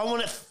 If I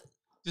wanted,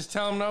 Just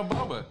tell them no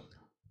boba.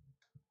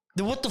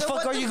 then what the So fuck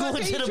what are the you fuck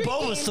going are to you the boba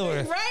drinking? store?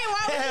 Right?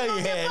 Why would you Hell go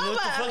yeah! get What the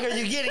boba? fuck are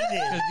you getting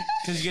then?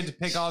 Because you get to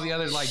pick all the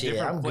other like Shit,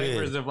 different I'm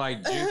flavors good. of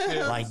like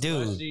juices, Like,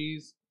 dude.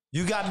 slushies.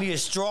 You got me a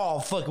straw,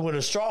 fucking with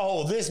a straw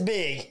hole this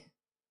big.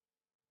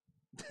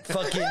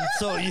 Fucking,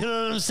 so you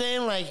know what I'm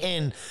saying? Like,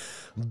 and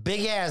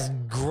big ass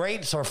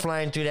grapes are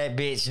flying through that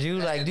bitch,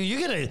 dude. Like, dude,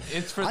 you're gonna.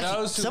 It's for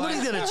those who somebody's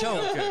like- gonna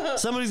choke.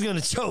 Somebody's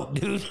gonna choke,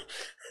 dude.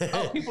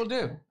 Oh, people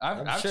do.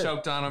 I've sure.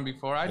 choked on them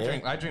before. I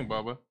drink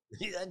boba.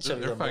 That They're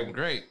choke, fucking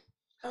great.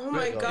 Oh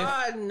my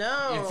God,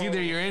 no. It's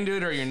either you're into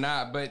it or you're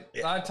not. But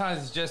a lot of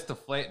times it's just the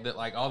flavor that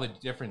like all the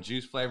different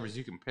juice flavors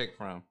you can pick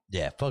from,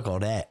 Yeah, fuck all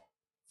that.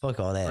 Fuck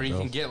all that, or you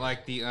bro. can get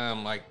like the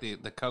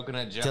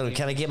coconut So jelly.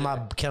 can I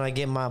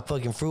get my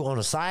fucking fruit on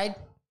the side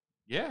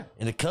Yeah.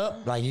 in a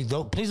cup? Like, you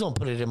don't, please don't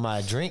put it in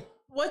my drink.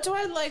 What do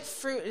I like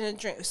fruit in a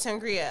drink?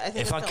 Sangria. I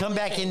think If I that's the come only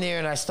back thing. in there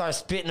and I start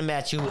spitting them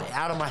at you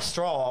out of my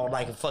straw,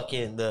 like a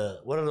fucking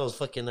what are those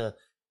fucking you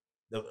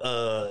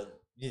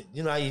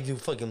know how you do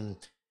fucking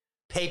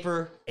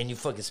paper and you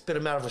fucking spit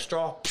them out of a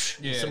straw?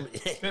 Yeah. Some-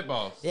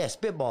 Spitballs. yeah,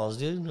 spitballs,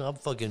 dude. I'm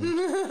fucking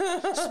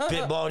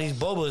spitball these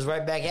bobas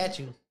right back at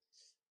you.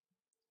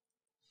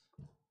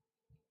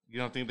 You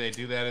don't think they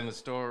do that in the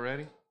store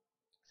already?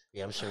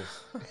 Yeah, I'm sure.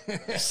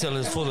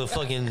 Selling full of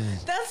fucking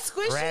That's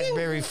squishy.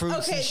 raspberry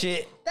fruits and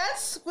shit.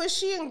 That's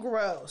squishy and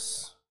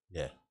gross.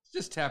 Yeah. It's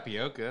just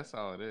tapioca. That's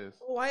all it is.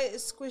 Why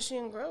is squishy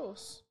and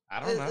gross? I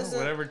don't know. Is it-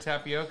 Whatever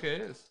tapioca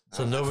is.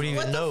 So nobody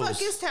What even the knows.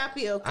 fuck is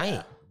tapioca? I ain't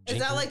Is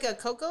that drinking. like a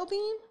cocoa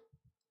bean?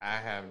 I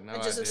have no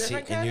Just a idea. See,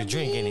 different and kind you're of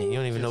drinking it. You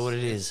don't even know what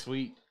it It's is.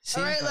 sweet. See?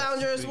 All right,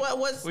 loungers.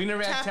 What's We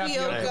never had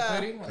tapioca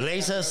pudding.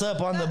 Lace us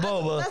up on the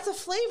boba. That's a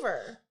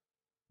flavor.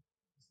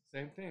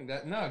 Same thing.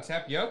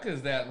 Tapioca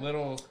is that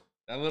little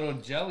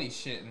jelly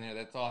shit in there.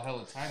 That's all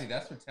hella tiny.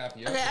 That's what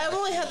tapioca. Okay, I've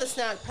only had the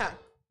snack pack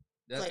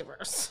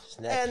flavors.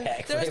 Snack And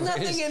pack there's flavors.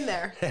 nothing in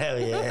there. Hell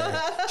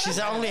yeah. She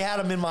said, I only had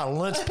them in my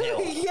lunch pail.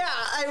 Yeah,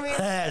 I mean,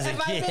 As a if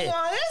I'm kid. being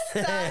honest,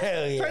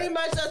 Hell yeah. pretty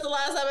much that's the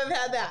last time I've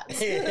had that.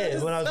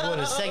 When I was going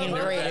to second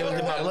grade, it was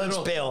in my lunch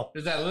pail.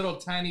 There's that little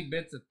tiny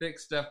bits of thick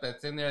stuff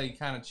that's in there that you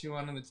kind of chew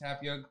on in the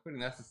tapioca pudding.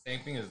 That's the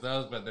same thing as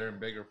those, but they're in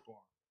bigger form.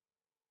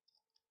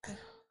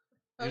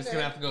 You're just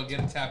gonna have to go get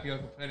a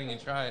tapioca pudding and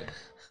try it.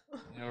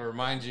 It'll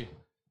remind you.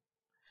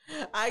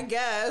 I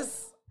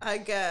guess.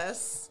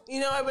 You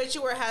know, I bet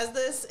you where it has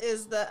this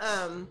is the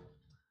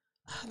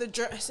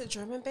is it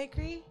German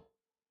bakery?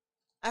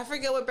 I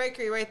forget what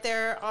bakery right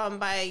there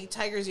by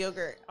Tiger's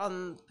Yogurt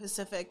on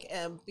Pacific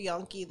and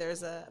Bianchi.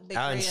 There's a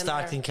bakery Out in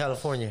Stockton,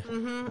 California.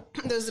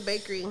 Mm-hmm. There's a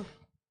bakery.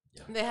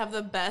 Yeah. They have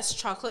the best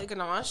chocolate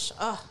ganache.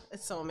 Oh,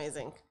 it's so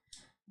amazing.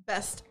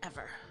 Best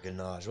ever.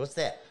 Ganache. What's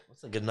that?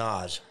 What's a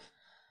ganache?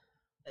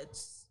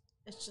 It's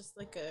just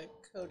like a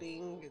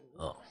coating. And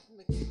Oh.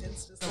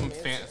 it's just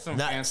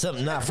amazing.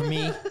 Something not for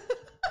me.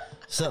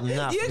 Something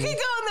not You for can me. go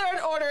in there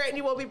and order it and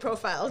you won't be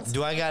profiled.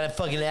 Do I gotta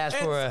fucking ask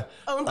for a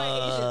owned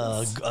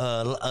by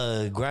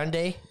Asians.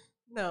 grande?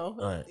 No.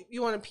 Right.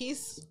 You want a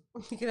piece?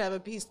 You can have a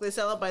piece. They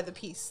sell it by the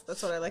piece.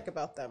 That's what I like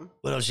about them.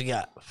 What else you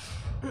got?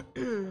 Hold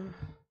on.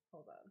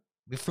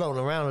 We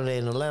floating around today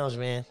in the lounge,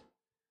 man.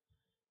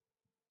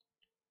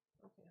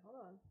 Okay, hold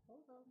on.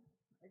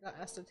 I got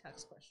asked a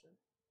tax question.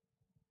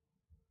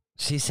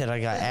 She said I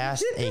got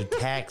asked a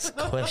tax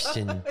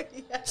question.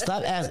 Yes.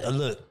 Stop asking.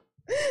 Look,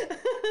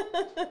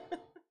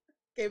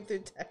 Came through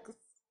text.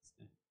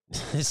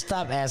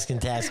 stop asking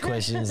tax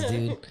questions,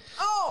 dude.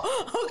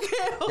 Oh,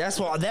 okay.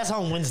 That's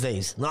on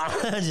Wednesdays. No,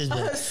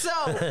 just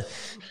So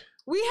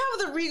we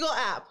have the Regal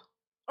app,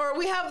 or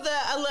we have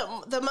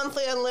the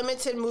monthly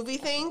unlimited movie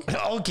thing.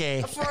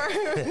 okay.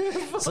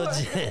 So,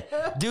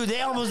 dude,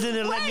 they almost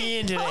didn't let me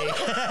in today.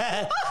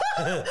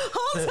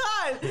 Hold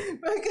on,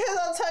 because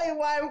I'll tell you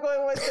why I'm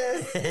going with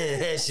this.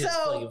 That shit's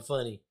So- fucking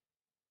funny.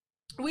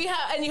 We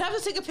have, and you have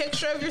to take a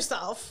picture of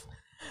yourself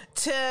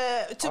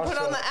to put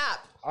on the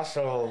app. I'll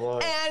show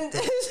Lord. And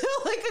so,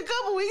 like a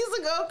couple weeks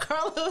ago,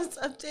 Carlos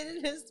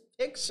updated his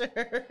picture,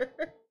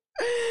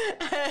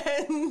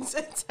 and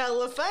it's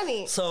hella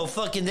funny. So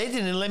fucking, they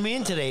didn't let me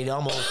in today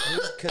almost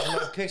because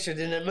my picture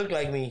didn't look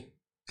like me.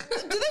 Did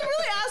they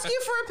really ask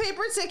you for a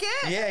paper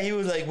ticket? Yeah, he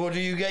was like, "Well, do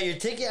you got your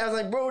ticket?" I was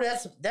like, "Bro,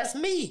 that's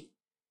me."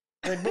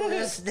 Like, bro,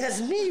 that's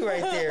me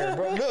right there,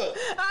 bro. Look,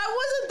 I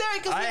wasn't there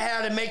because I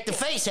had to make the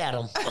face at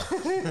him.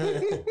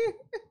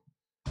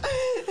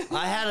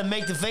 I had to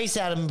make the face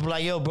at him and be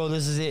like, "Yo, bro,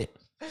 this is it."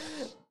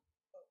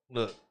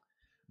 Look,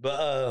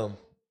 but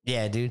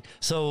yeah, dude.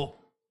 So,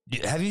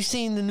 have you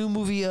seen the new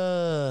movie?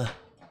 Okay,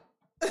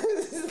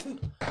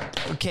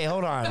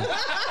 hold on.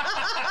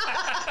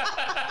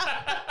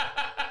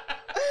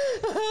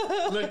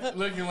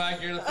 Looking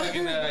like you're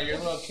fucking your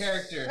little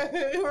character.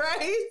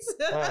 right?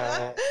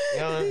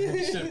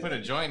 You should have put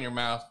a joint in your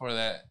mouth for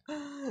that.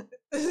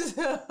 He's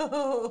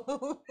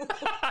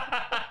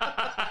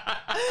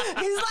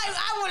like,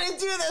 I want to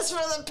do this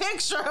for the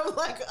picture. I'm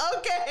like,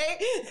 okay,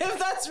 if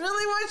that's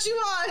really what you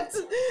want.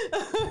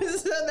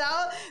 So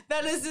now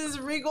that is his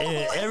Regal.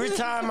 And every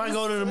time I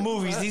go to the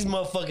movies, these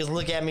motherfuckers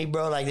look at me,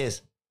 bro, like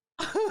this.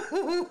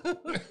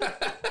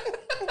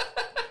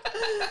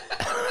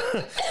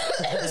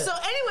 So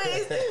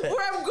anyways,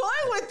 where I'm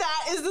going with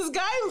that is this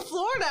guy in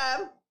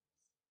Florida.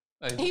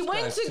 He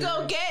went to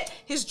go get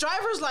his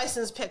driver's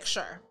license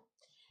picture.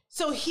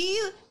 So he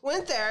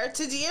went there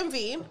to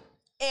DMV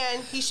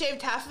and he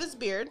shaved half of his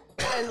beard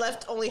and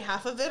left only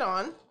half of it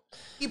on.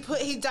 He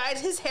dyed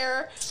his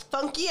hair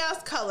funky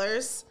ass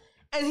colors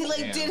and he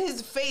did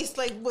his face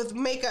with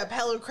makeup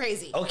hella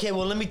crazy. Okay,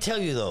 well, let me tell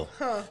you though.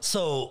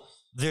 So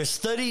there's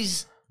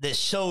studies that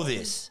show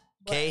this,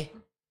 okay?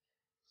 What?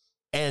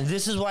 And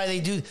this is why they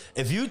do.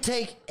 If you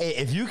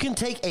can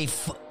take a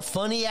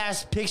funny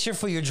ass picture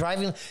for your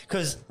driving,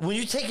 because when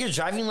you take your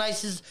driving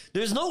license,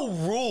 there's no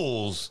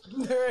rules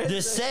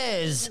that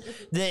says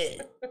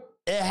that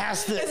it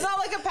has to. It's not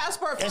like a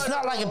passport photo. It's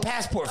not like a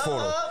passport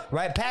photo,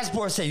 right?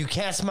 Passports say you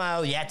can't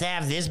smile. You have to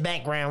have this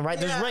background, right?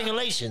 There's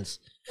regulations.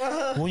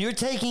 When you're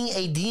taking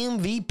a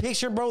DMV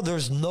picture, bro,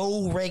 there's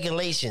no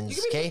regulations.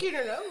 You can be picking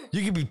your nose.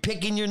 You can be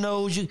picking your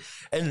nose.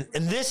 And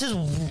this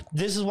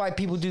is why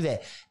people do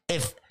that.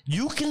 If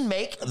you can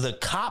make the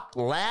cop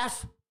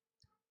laugh,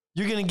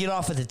 you're gonna get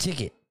off of the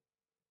ticket.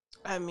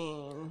 I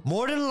mean,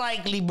 more than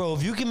likely, bro,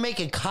 if you can make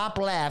a cop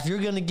laugh, you're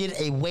gonna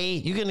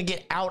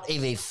get out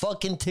of a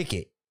fucking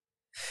ticket.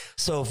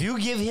 So if you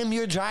give him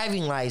your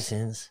driving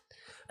license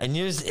and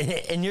your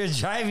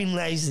driving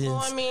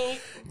license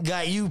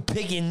got you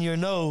picking your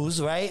nose,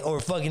 right?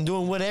 Or fucking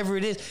doing whatever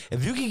it is,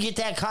 if you can get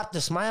that cop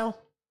to smile,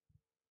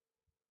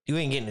 you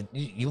ain't getting it.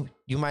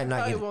 You might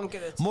not get it. Won't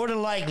get it. More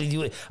than likely,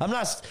 look.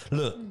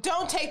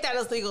 Don't take that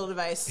as legal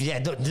advice. Yeah,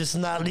 this is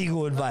not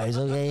legal advice,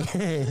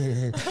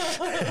 okay?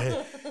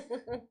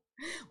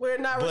 We're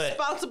not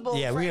responsible.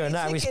 Yeah, we are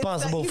not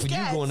responsible for you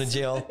going to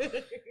jail.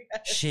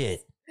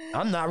 Shit,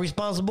 I'm not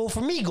responsible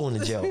for me going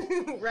to jail.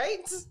 Right?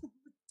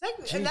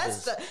 And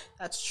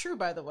that's true,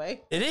 by the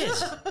way. It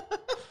is.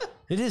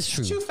 It is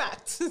true. True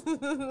fact.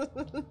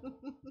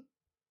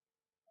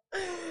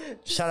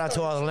 Shout out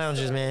to all the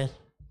loungers, man.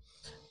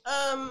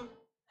 Have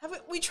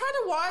we tried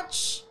to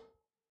watch?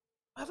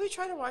 Have we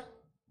tried to watch?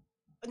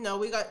 No,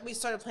 we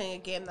started playing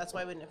a game. That's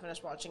why we didn't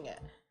finish watching it.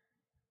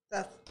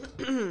 That's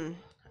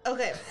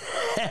okay.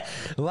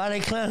 Why they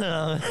clowning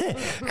on me?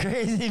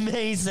 Crazy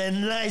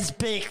Mason, nice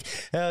pick.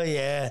 Hell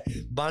yeah.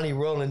 Bonnie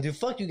Roland, dude.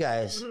 Fuck you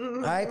guys. All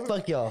right,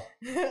 fuck y'all.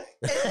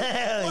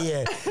 Hell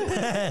yeah.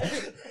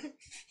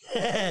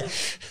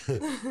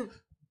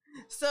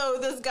 So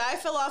this guy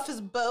fell off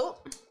his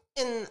boat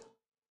in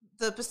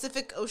the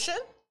Pacific Ocean,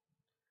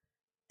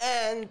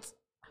 and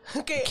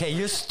Okay,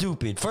 you're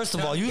stupid. First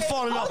of all, you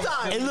falling off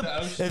on. in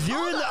the. If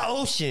you're in the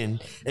ocean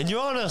and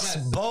you're on a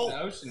boat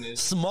the ocean is.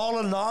 small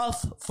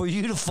enough for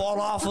you to fall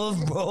off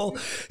of, bro,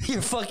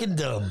 you're fucking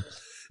dumb.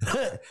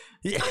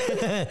 Yeah.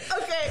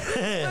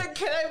 Okay, but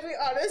can I be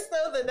honest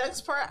though? The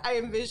next part I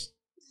envisioned.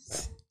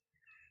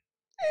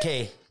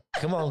 Okay,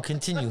 come on,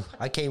 continue.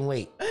 I can't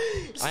wait.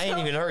 I ain't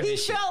even heard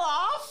this He shit. fell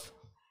off,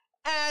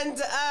 and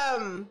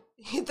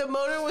the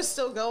motor was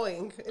still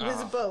going in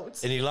his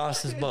boat. And he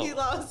lost his boat. He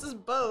lost his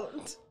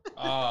boat.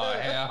 Oh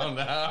hell no!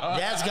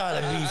 That's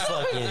gotta be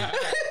fucking.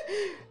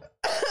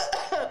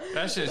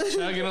 That's just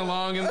chugging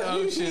along in the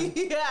ocean.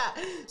 Yeah.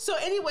 So,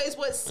 anyways,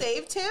 what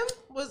saved him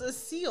was a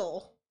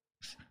seal.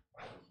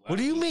 What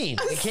do you mean?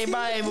 It came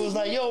by and was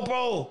like, "Yo,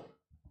 bro,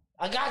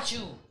 I got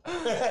you."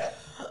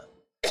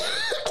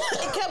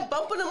 It kept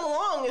bumping him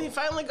along, and he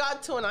finally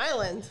got to an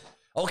island.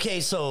 Okay,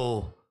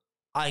 so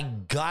I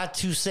got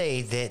to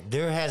say that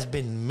there has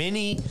been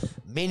many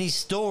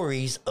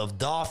stories of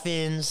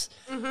dolphins,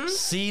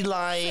 sea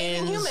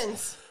lions, Saving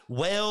humans.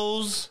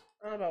 whales,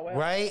 I don't know about whales.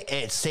 right?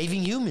 And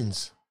saving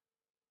humans.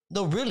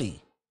 No,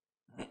 really.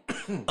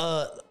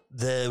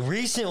 The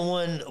recent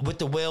one with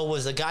the whale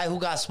was a guy who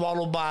got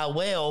swallowed by a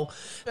whale,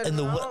 and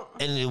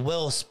the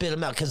whale spit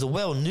him out because the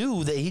whale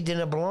knew that he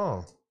didn't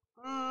belong.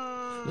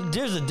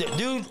 There's a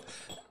dude.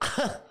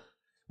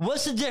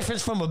 What's the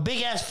difference from a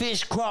big ass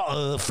fish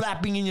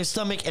flapping in your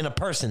stomach and a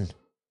person?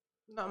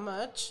 Not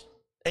much.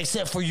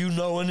 Except for you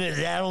knowing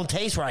that don't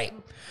taste right.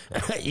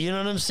 You know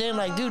what I'm saying?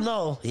 Like, dude,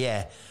 no.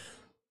 Yeah.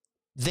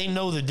 They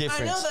know the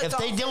difference. that If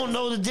they don't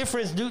know the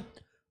difference, dude,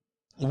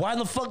 why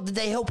the fuck did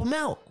they help him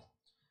out?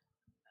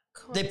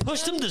 They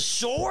pushed him to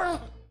shore?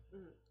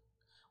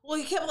 Well,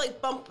 he kept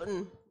like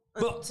bumping.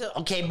 But,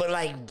 okay, but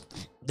like,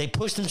 they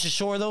pushed him to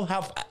shore though?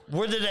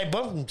 Where did they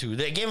bump him to?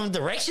 They gave him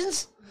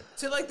directions?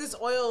 To like this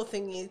oil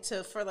thingy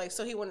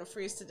so he wouldn't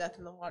freeze to death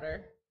in the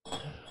water.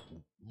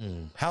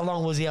 How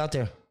long was he out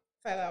there?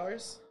 5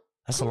 hours.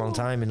 That's a long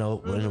time in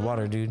the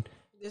water, dude.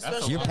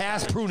 Especially You're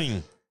past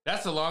pruning.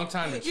 That's a long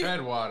time to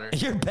tread water.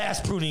 You're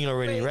past pruning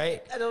already,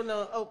 right? I don't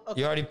know. Oh, okay.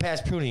 You're already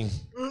past pruning.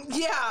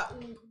 Yeah,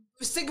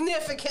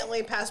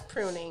 significantly past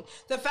pruning.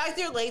 The fact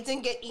your legs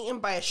didn't get eaten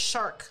by a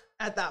shark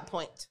at that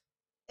point,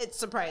 it's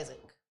surprising.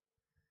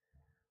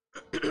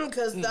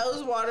 Because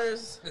those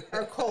waters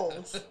are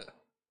cold.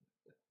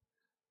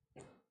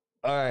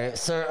 All right,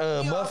 Sir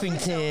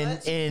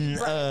Muffington in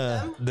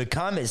the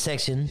comment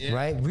section,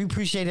 right? We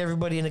appreciate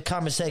everybody in the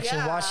comment section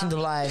watching the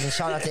live, and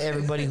shout out to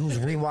everybody who's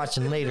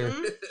rewatching later,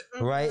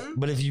 right?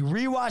 But if you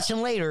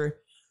rewatching later,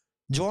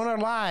 join our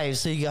live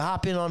so you can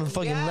hop in on the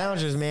fucking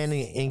loungers, man,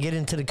 and get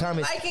into the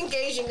comments. Like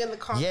engaging in the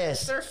comments.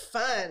 Yes. They're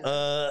fun.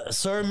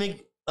 Sir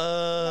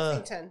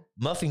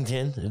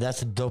Muffington,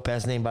 that's a dope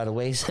ass name, by the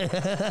way.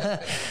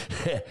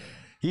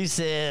 He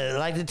said,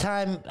 like the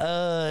time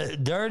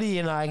Dirty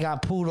and I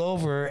got pulled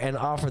over and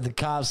offered the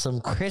cops some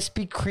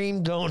Krispy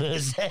Kreme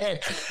donuts.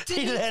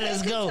 He let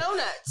us go.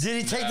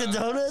 Did he take the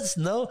donuts?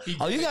 No.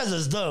 Oh, you guys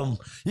was dumb.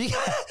 You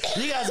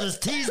guys was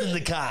teasing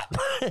the cop.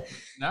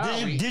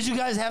 No, did you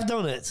guys have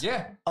donuts?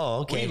 Yeah. Oh,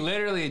 okay. We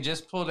literally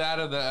just pulled out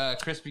of the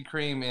Krispy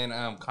Kreme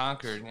in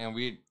Concord, and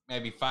we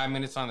maybe 5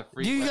 minutes on the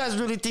freeway. Do you guys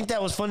really think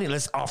that was funny?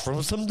 Let's offer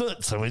him some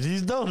of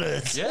these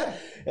donuts. Yeah.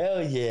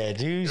 Hell yeah,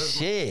 dude.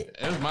 Shit.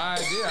 It was my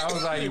idea. I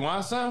was like, "You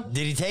want some?"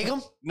 Did he take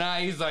them? Nah,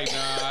 he's like,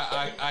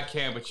 "Nah, I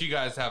can't." But you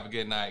guys have a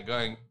good night. Go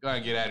and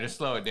get at it. Just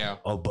slow it down.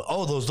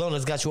 Oh, those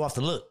donuts got you off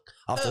the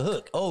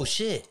hook. Oh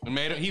shit. And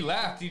he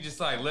laughed. He just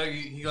like look.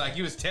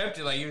 He was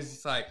tempted. Like he was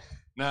just like,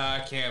 "Nah, I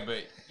can't."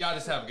 But y'all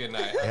just have a good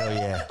night. Hell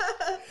yeah.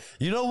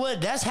 You know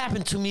what? That's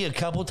happened to me a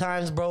couple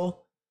times, bro.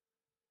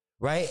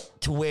 Right?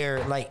 To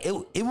where like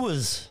it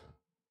was.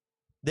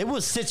 There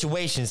was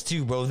situations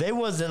too, bro. They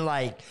wasn't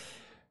like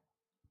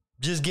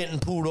just getting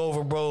pulled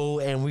over, bro,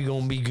 and we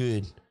gonna be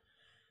good.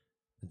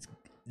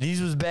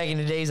 These was back in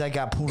the days I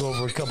got pulled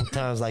over a couple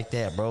times like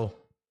that, bro.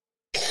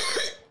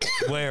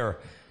 Where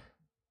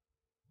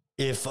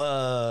if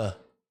I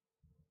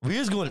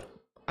was going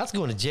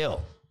to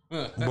jail,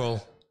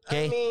 bro.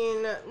 Okay. I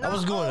mean, not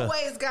was going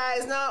always,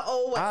 guys. Not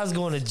always. I was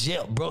going to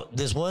jail, bro.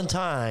 This one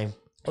time.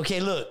 Okay,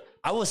 look,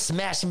 I was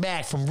smashing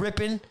back from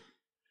Ripping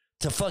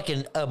to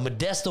fucking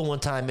Modesto one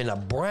time in a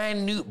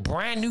brand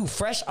new,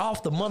 fresh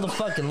off the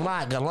motherfucking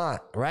lot,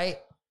 Gallant, right?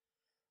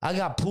 I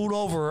got pulled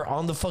over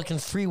on the fucking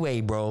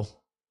freeway, bro.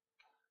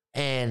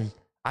 And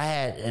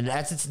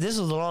this was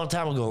a long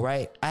time ago,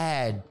 right? I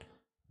had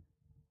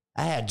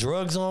I had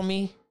drugs on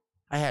me.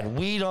 I had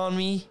weed on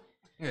me.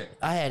 Yeah.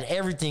 I had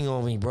everything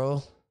on me,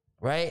 bro.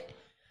 Right?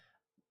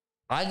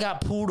 I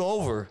got pulled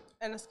over.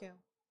 And a scale.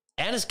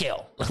 And a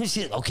scale.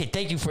 Shit. Okay,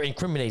 thank you for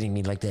incriminating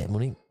me like that,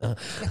 Monique. You've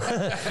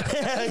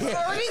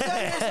already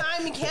done your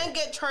time. You can't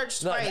get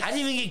charged No, twice. I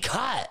didn't even get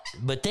caught,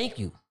 but thank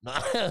you.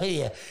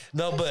 Yeah.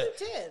 No, but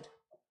You did.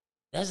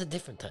 that's a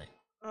different time.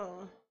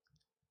 Oh.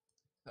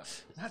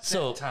 Not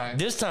So that time.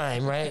 this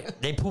time, right,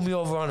 they pulled me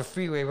over on the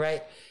freeway,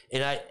 right?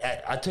 And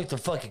I took the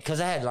fucking, because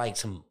I had like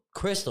some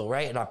crystal,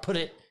 right? And I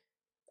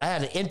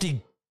had an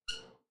empty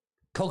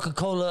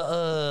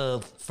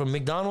Coca-Cola from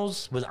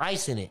McDonald's with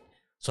ice in it.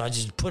 So I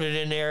just put it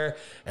in there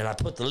and I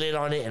put the lid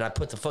on it and I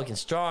put the fucking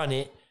straw in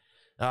it.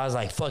 And I was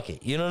like, fuck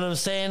it. You know what I'm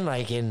saying?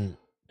 Like, and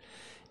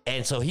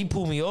so he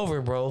pulled me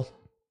over, bro.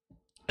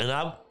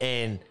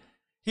 And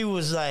he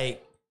was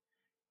like,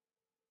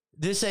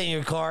 this ain't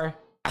your car.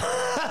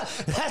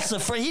 That's the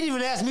first. He didn't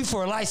even ask me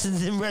for a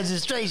license and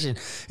registration.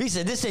 He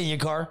said, this ain't your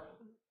car.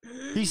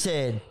 He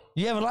said,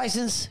 you have a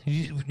license?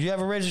 You have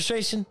a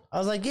registration? I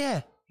was like,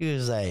 yeah. He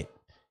was like,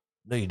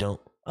 no, you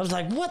don't. I was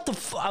like, what the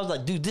fuck? I was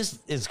like, dude, this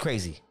is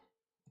crazy.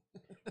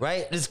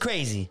 Right? It's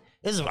crazy.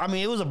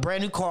 It was a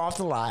brand new car off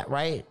the lot,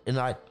 right? And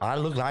I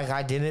looked like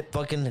I didn't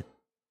fucking,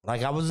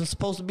 like I wasn't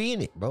supposed to be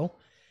in it, bro.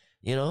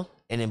 You know?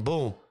 And then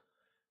boom,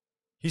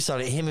 he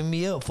started hemming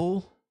me up,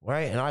 fool.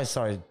 Right? And I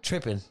started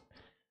tripping.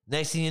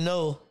 Next thing you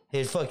know,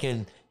 it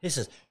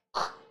says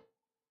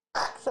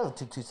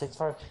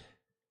 72265.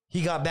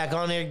 He got back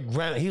on there.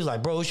 He was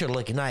like, bro, it's your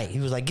lucky night. He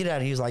was like, get out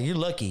of here. He was like, you're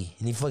lucky.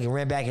 And he fucking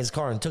ran back in his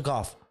car and took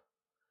off.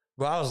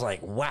 Bro, I was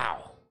like,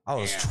 wow. I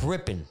was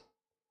tripping.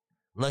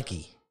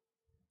 Lucky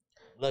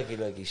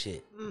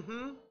shit.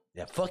 Mm-hmm.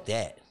 Yeah, fuck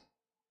that.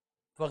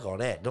 Fuck all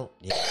that. Don't.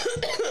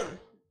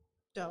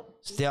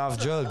 Stay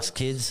off drugs,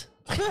 kids.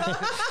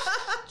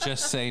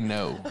 Just say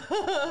no.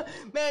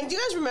 Man, do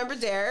you guys remember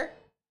Dare?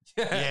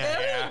 They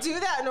don't even do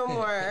that no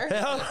more.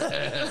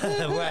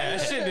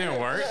 That shit didn't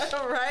work.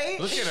 Right?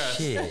 Look at us.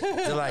 Shit.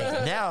 They're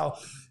like, now,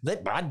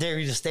 I dare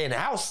you to stay in the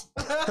house.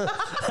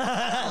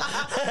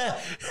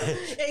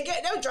 And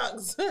get no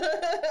drugs.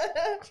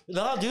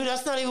 No, dude,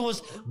 that's not even what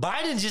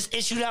Biden just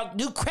issued out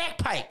new crack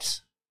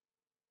pipes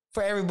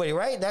for everybody,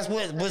 right? That's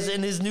what was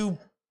in his new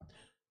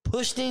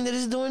push thing that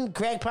he's doing,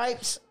 crack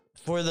pipes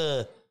for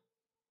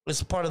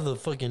it's part of the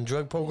fucking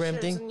drug program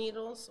Sure thing. it's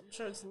needles. I'm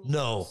sure it's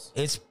needles.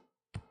 No, it's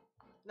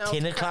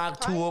 10 o'clock,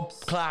 2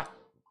 o'clock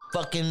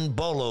fucking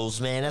bolos,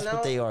 man. That's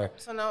what they are.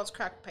 So now it's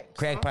crack pipes.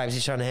 Crack pipes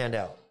he's trying to hand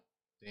out.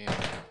 Damn.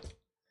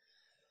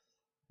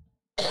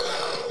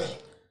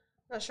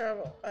 Not sure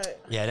about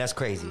Yeah, that's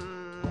crazy.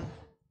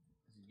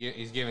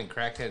 He's giving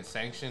crackheads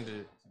sanction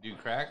to do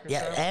crack or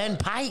Yeah, something? and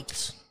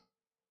pipes.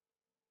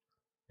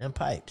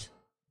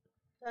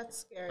 That's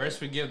scary. First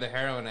we give the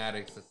heroin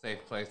addicts a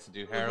safe place to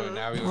do heroin.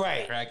 Now we give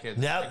Right. crackheads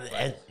Now, a safe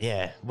place.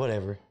 yeah,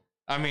 whatever.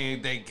 I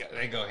mean, they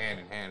go hand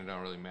in hand. It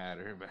don't really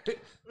matter. But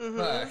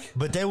fuck.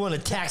 But they want to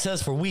tax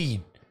us for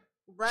weed,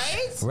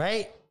 Right?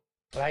 right?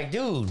 Like,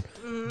 dude,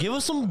 give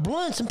us some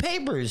blunts and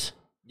papers.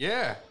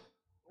 Yeah.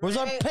 Where's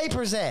our Right.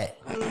 papers at?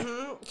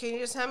 Can you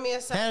just hand me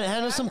a second?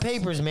 Hand us some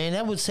papers, man.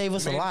 That would save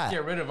us a Maybe lot.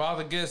 get rid of all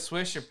the good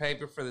Swisher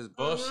paper for this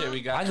bullshit we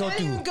got. I go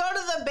Can't even through. go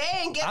to the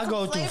bank. Get I some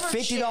go through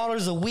flavored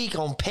 $50 a week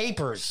on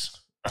papers.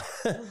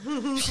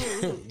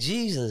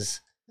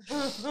 Jesus.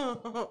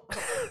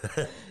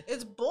 shit.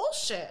 It's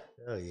bullshit.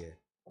 Oh yeah.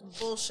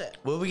 Bullshit.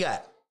 What we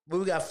got? What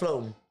we got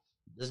floating?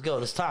 Let's go.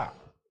 Let's talk.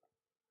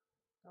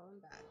 Going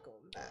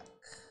back.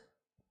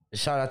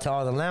 Shout out to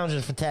all the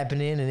loungers for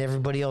tapping in and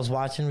everybody else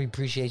watching. We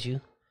appreciate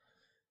you.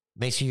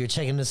 Make sure you're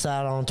checking us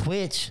out on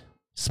Twitch,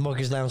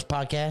 Smokers Lounge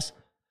Podcast.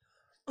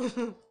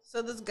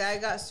 So this guy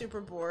got super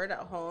bored at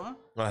home.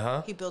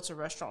 He Built a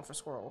restaurant for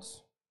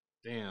squirrels.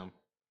 Damn.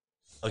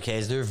 Okay,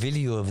 is there a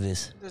video of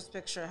this? There's a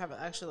picture. I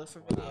haven't actually looked for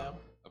video.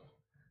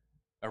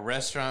 A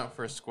restaurant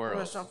for squirrels.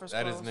 Restaurant for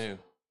That is squirrels.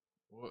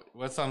 new.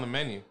 What's on the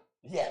menu?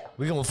 Yeah,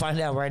 we're gonna find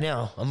out right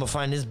now. I'm gonna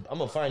find this.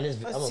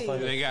 Let's see. Do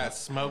they got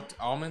smoked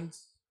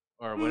almonds?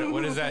 Or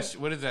what is that?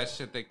 What is that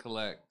shit they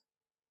collect?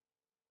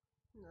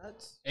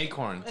 Nuts.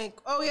 Acorns.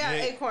 Oh yeah, Do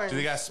they- acorns. Do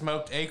they got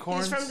smoked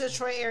acorns? He's from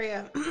Detroit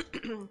area.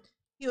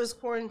 He was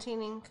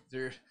quarantining.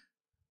 They're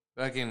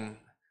fucking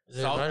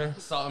it butter?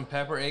 salt and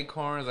pepper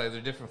acorns. Like, there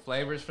different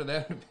flavors for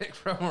them to pick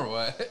from, or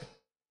what?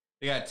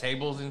 They got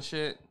tables and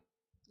shit.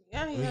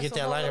 Yeah, he We has get a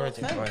that whole lighter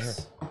little right there. Right here.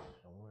 fence.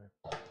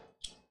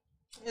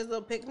 His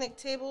little picnic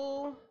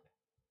table,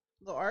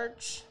 little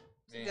arch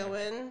to Man. go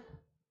in.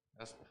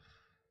 That's,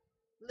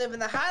 Living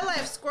the high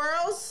life,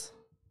 squirrels.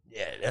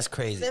 Yeah, that's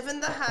crazy. Living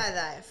the high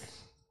life.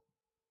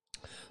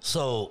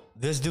 So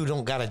this dude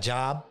don't got a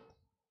job.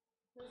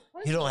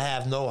 He don't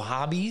have no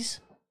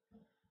hobbies.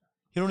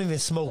 He don't even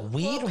smoke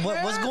weed.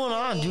 Well, What's going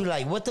on, apparently- dude?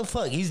 Like, what the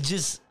fuck? He's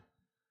just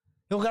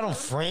he don't got no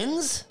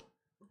friends.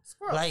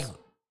 Squirrels. Like,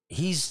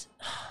 he's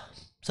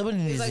somebody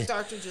He's needs like to,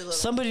 Dr. Doolittle.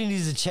 somebody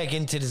needs to check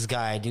into this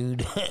guy,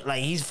 dude.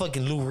 Like, he's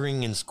fucking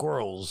luring in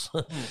squirrels.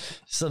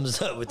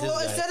 Something's up with this Well,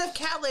 guy. instead of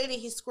cat lady,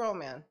 he's squirrel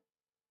man.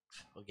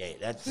 Okay,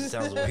 that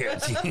sounds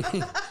weird.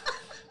 Dude.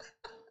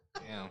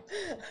 Damn.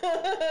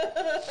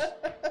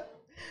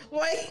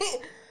 Why?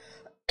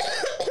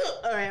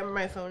 All right,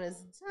 my phone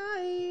is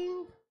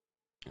dying.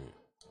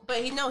 But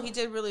he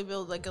did really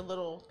build like a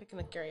little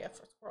picnic area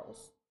for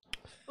squirrels.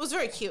 It was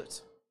very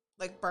cute,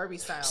 like Barbie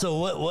style.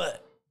 So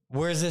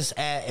where's this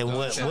at, and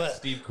what's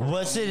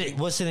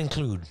it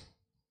include?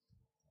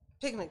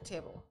 Picnic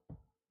table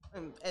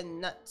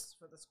and nuts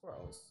for the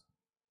squirrels.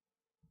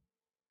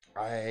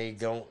 I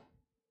don't.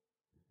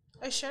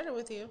 I shared it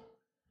with you.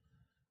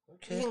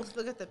 Okay. You can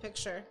look at the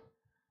picture.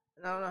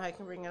 And I don't know how I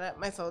can bring it up.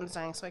 My phone's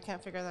dying, so I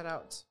can't figure that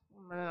out.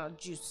 I'm running out of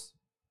juice.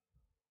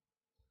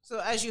 So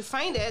as you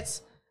find it,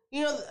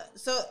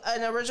 so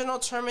an original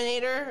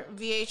Terminator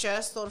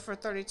VHS sold for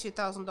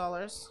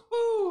 $32,000.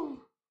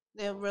 Woo!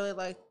 They really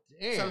like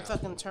some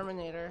fucking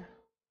Terminator.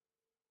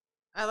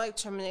 I like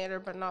Terminator,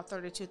 but not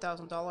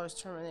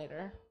 $32,000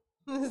 Terminator.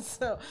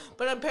 So,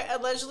 but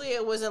allegedly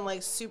it was in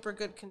like super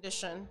good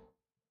condition,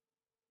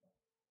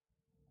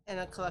 and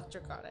a collector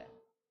got it.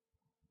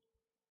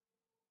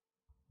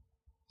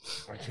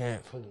 I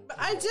can't. But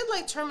I did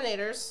like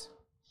Terminators.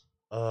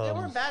 They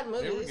weren't bad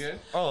movies. They were good.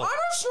 Oh,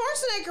 Arnold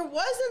Schwarzenegger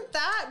wasn't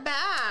that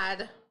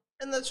bad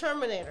in the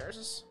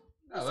Terminators.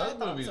 No, those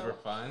movies were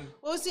fun.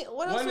 What was he?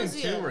 What else 1 and was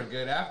he 2 in? were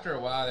good. After a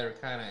while, they were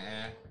kind of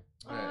eh.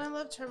 Oh, I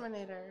love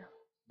Terminator.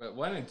 But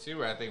 1 and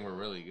 2, I think, were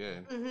really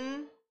good.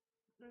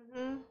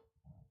 Mm-hmm.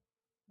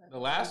 The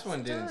last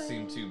one didn't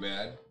seem too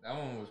bad. That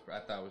one I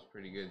thought was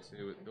pretty good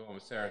too. The one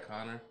with Sarah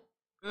Connor.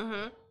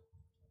 Mm-hmm.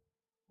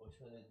 which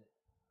one is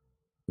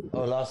it?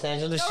 Oh, Los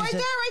Angeles. Oh, right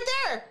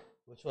there.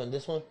 Which one?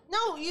 This one?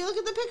 No, you look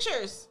at the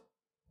pictures.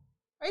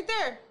 Right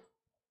there.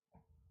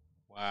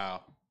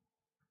 Wow.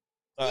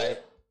 All right.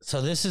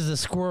 So this is the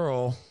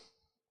squirrel.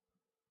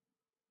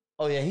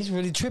 Oh yeah, he's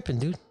really tripping,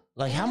 dude.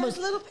 Like how much,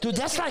 dude?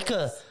 That's like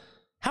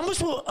how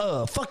much will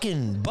a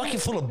fucking bucket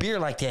full of beer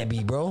like that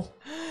be, bro?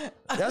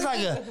 That's like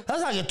a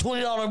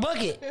 $20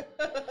 bucket.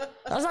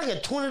 That's like a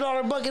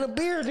 $20 bucket of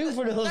beer, dude,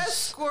 for those. That's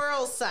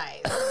squirrel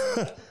size.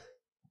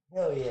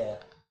 Hell yeah.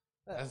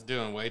 That's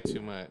doing way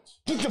too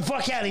much. Get the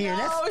fuck out of here.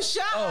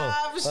 Shut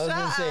up. Shut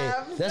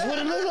up. That's what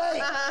it looks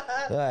like?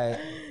 All right.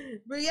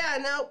 But yeah,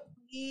 no,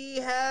 he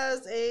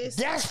has a...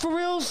 That's for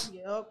reals?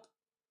 Yep.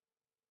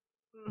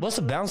 What's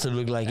a bouncer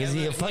look like? Is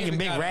he a fucking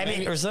big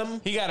rabbit or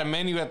something? He got a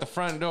menu at the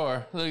front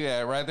door. Look at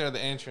that, right there at the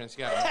entrance.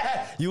 You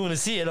got You want to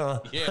see it, huh?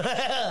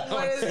 Yeah.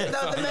 What is it?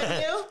 The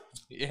menu?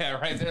 Yeah,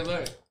 right there,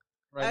 look.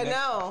 Right I there.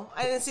 know.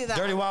 I didn't see that.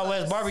 Dirty Wild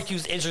West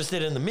Barbecue's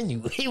interested in the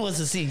menu. He wants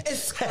to see.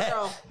 It's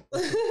squirrel.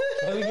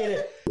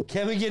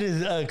 Can we get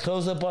his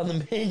close up on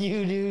the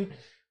menu, dude?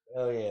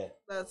 Oh yeah.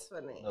 That's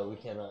funny. No, we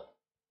cannot.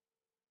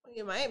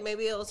 You might.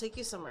 Maybe it'll take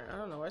you somewhere. I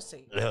don't know where it's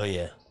taking you. Oh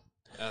yeah.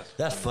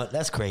 That's fun.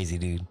 That's crazy,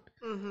 dude.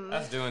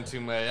 That's doing too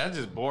much. That's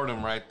just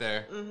boredom right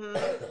there.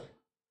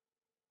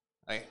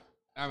 Like,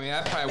 I mean,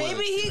 that probably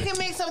Maybe he can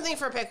make something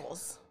for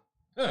pickles.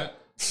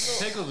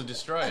 Pickles will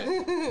destroy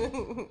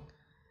it.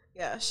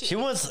 Yeah, She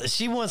wants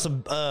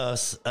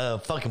a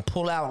fucking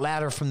pull out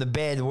ladder from the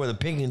bed where the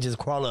pig can just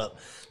crawl up.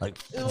 Like,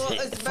 well,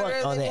 it's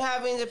better than you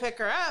having to pick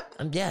her up.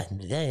 Yeah,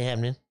 that ain't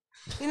happening.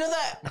 You know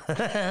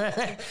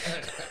that.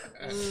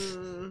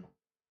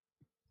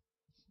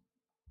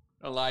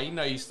 Don't lie, you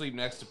know you sleep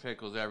next to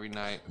Pickles every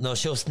night. No,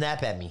 she'll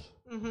snap at me.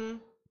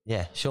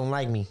 Yeah, she don't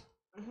like me.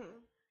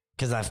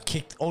 Cause I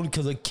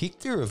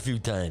kicked her a few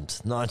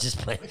times. No, I'm just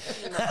playing.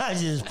 I'm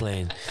just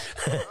playing.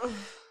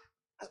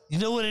 You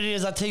know what it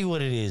is? I'll tell you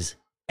what it is.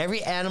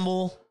 Every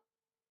animal,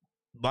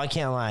 I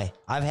can't lie.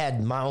 I've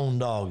had my own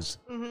dogs.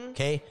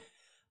 Okay,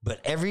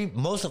 but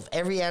most of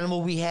every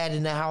animal we had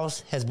in the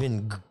house has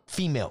been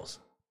females.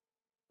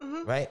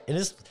 Right, and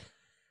it's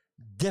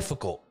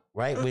difficult,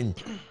 right, when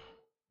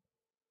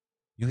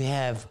you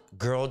have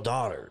girl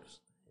daughters.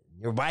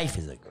 Your wife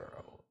is a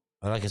girl.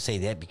 I'm not gonna say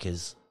that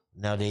because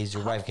nowadays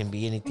your wife can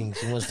be anything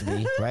she wants to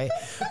be, right?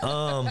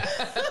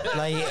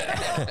 Like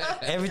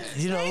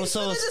Thanks for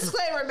the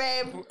disclaimer,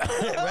 babe.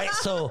 Right?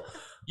 So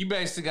you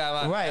basically got a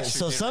lot of right.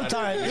 So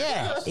sometimes,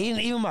 yeah,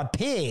 even my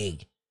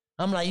pig,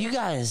 I'm like, you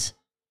guys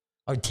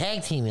are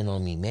tag teaming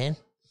on me, man.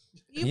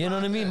 You know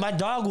what I mean? My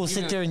dog will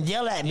sit there and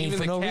yell at me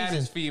for no reason. Even the cat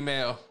is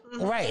female.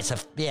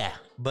 Right?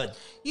 But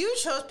You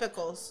chose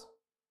Pickles.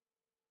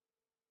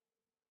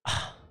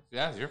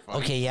 Yeah, you're fine.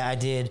 okay, yeah, I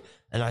did,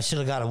 and I should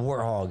have got a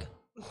warthog.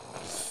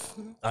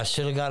 I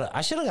should have got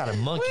a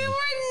monkey. We were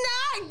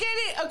not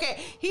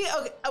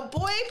getting a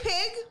boy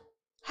pig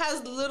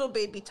has little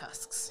baby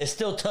tusks. It's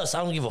still tusks.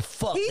 I don't give a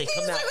fuck. He thinks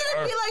they're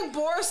gonna be like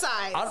boar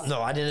size.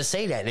 I didn't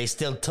say that. They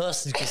still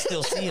tusks. You can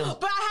still see them.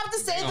 But I have to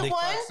say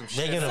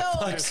They're gonna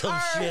fuck some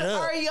shit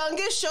up. Our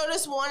youngest showed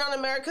us one on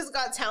America's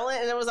Got Talent,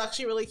 and it was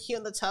actually really cute.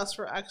 And the tusks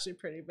were actually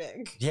pretty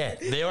big. Yeah,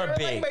 they are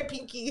big. Like my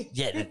pinky.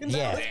 Yeah.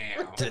 Yeah.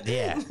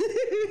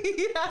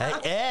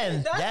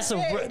 And that's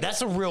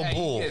a real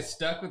bull. You get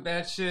stuck with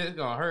that shit, it's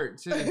gonna hurt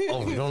too.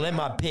 Oh, don't let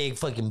my pig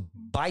fucking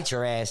bite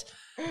your ass.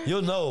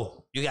 You'll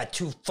know you got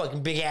two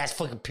fucking big ass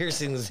fucking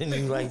piercings in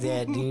you like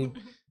that, dude.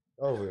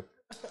 Over.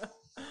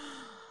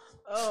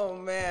 Oh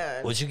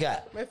man. What you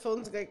got? My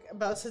phone's like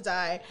about to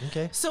die.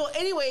 Okay. So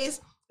anyways,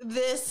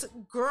 this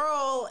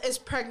girl is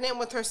pregnant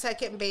with her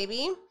second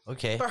baby,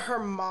 Okay. but her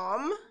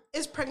mom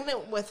is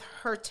pregnant with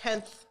her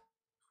 10th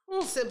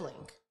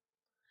sibling.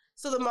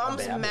 So the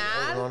mom's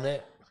mad. On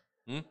that.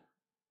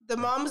 The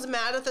mom's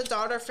mad at the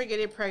daughter for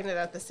getting pregnant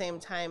at the same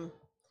time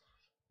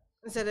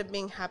instead of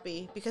being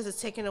happy because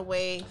it's taken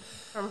away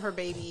from her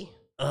baby.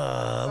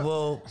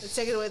 Well, It's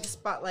taken away the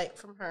spotlight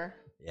from her.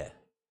 yeah,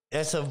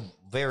 that's a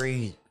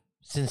very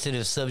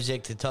sensitive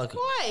subject to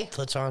Why?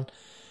 touch on,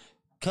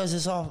 because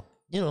it's all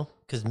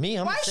Because me,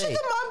 I'm Why gonna should say,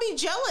 the mom be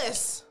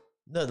jealous?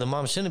 no, the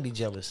mom shouldn't be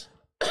jealous.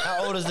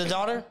 How old is the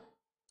daughter?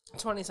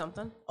 20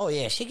 something. Oh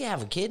yeah, she can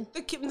have a kid.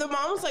 The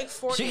mom's like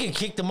 40. She can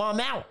kick the mom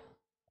out.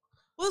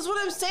 Well, that's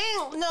what I'm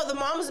saying. No, the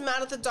mom's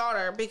mad at the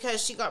daughter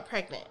because she got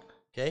pregnant.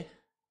 Okay.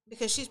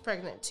 Because she's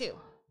pregnant too.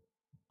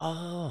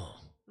 Oh.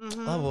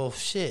 Mm-hmm. Oh well,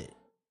 shit.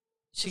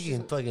 She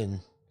can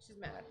fucking She's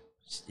mad.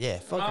 yeah.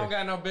 Fuck Mom her.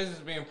 got no business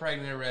being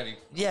pregnant already.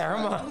 Yeah, her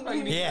mom. What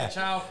you need Yeah. a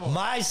child for?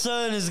 My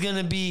son is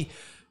gonna be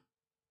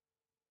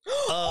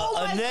Oh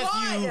my a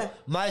nephew. God.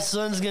 My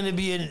son's gonna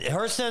be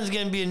her son's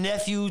gonna be a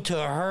nephew to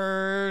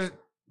her.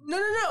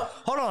 No.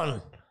 Hold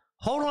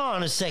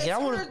on a second.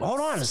 It's her- Hold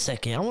on a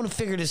second. I want to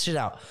figure this shit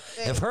out.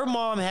 If her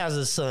mom has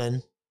a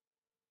son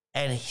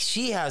and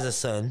she has a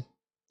son,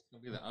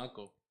 It'll be the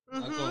uncle.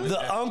 Mm-hmm. Uncle and the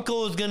nephew.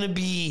 uncle is gonna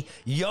be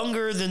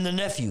younger than the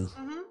nephew.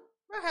 Mm-hmm.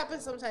 That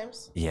happens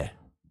sometimes. Yeah.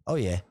 Oh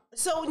yeah.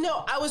 So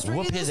no, I was Whoop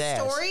reading his this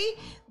ass. story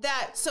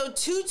that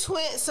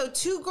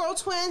two girl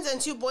twins and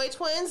two boy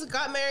twins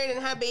got married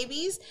and had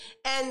babies,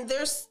 and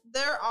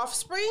their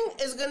offspring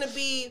is gonna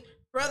be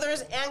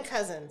brothers and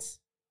cousins.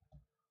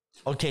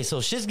 Okay, so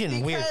shit's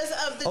getting weird. Because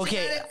of the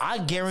Okay, genetic I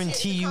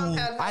guarantee you,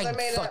 compound how they're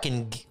made up.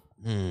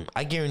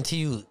 I guarantee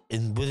you,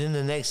 within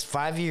the next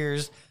 5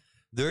 years,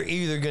 they're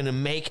either gonna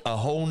make a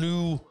whole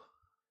new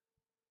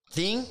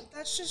thing,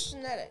 That's just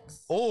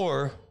genetics.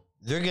 or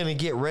they're gonna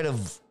get rid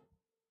of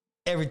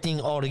everything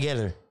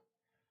altogether.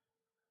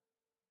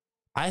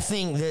 I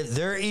think that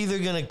they're either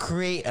gonna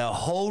create a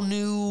whole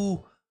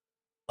new,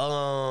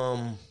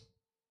 how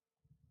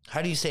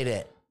do you say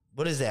that?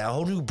 What is that? A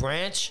whole new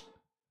branch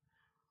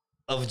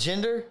of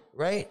gender,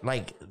 right?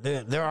 Like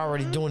they're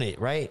already doing it,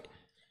 right?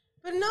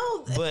 But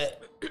no,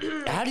 But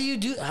how do you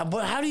do?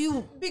 How do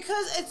you?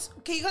 because it's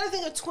okay. You gotta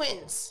think of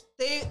twins.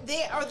 They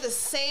are the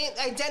same.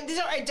 These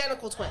are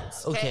identical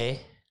twins. Okay.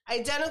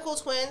 Identical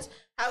twins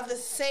have the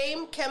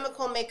same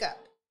chemical makeup.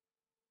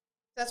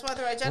 That's why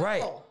they're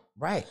identical.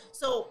 Right.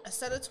 So a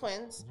set of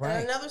twins Right.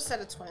 and another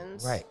set of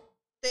twins. Right.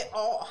 They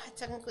all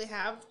technically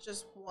have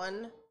just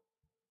one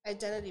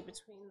identity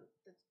between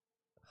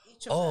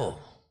each of Oh. them.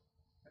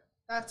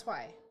 That's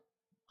why.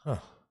 Huh.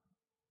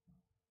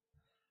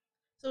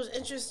 So it's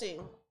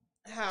interesting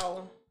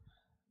how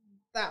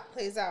that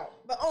plays out,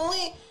 but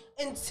only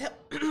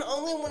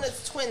only when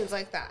it's twins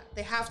like that.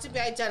 They have to be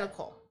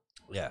identical.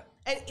 Yeah.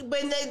 And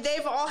when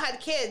they've all had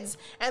kids,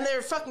 and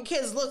their fucking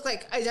kids look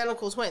like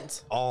identical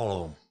twins. All of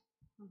them.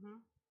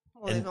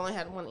 Well, they've only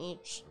had one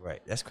each,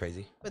 Right. That's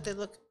crazy. but they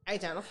look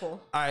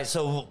identical. All right.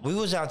 So we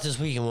was out this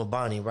weekend with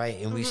Bonnie, right?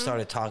 And we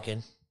started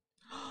talking.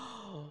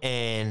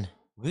 And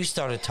we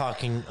started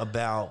talking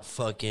about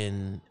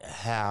fucking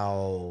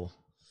how,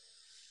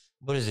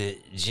 what is it?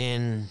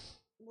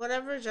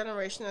 Whatever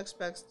generation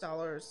expects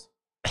dollars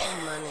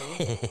and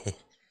money.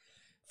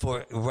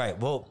 Right.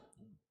 Well,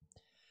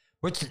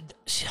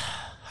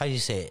 how do you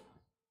say it?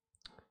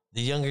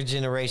 The younger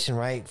generation,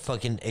 right?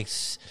 Fucking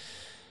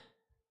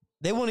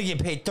they want to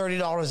get paid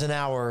 $30 an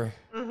hour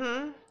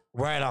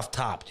right off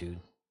top, dude.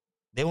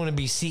 They want to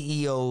be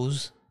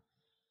CEOs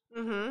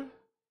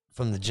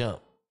from the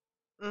jump.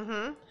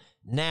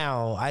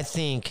 Now, I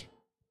think,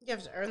 You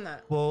have to earn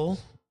that. well,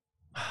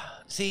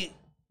 see,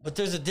 but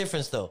there's a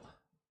difference though.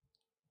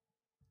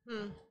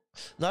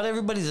 Not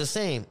everybody's the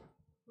same.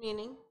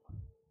 Meaning?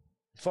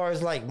 As far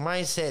as like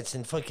mindsets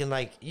and fucking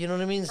like, you know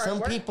what I mean? Some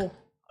work. people,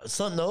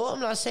 no, I'm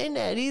not saying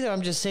that either.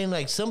 I'm just saying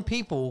like some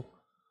people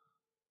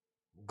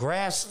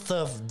grasp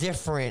stuff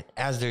different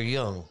as they're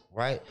young,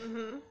 right?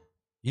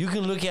 You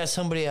can look at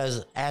somebody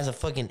as a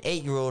fucking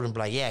 8-year-old and be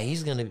like, yeah,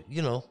 he's gonna,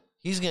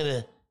 he's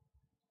gonna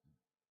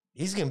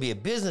be a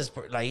business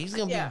like he's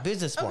gonna be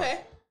business smart.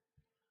 Okay.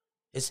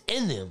 It's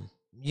in them.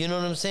 You know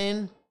what I'm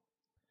saying?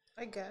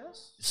 I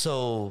guess.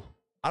 So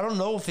I don't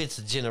know if it's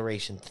a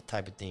generation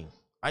type of thing.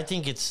 I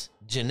think it's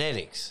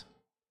genetics.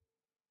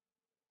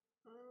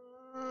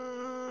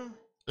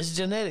 It's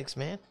genetics,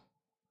 man.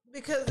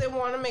 Because they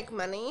want to make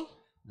money.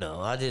 No,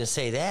 I didn't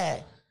say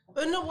that.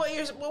 But no,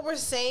 what we're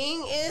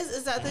saying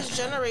is that this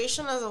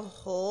generation as a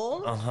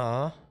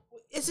whole,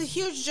 it's a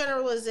huge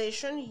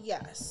generalization,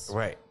 yes.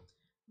 Right.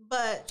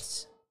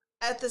 But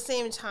at the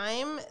same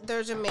time,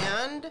 their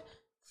demand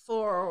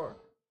for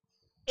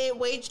a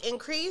wage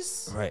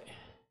increase Right.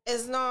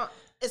 is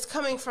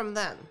coming from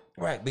them.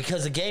 Right.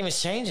 Because the game is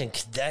changing.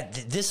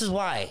 This is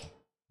why.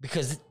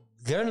 Because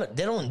they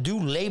don't do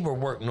labor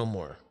work no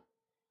more.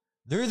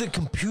 They're the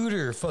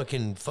computer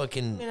fucking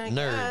I nerds.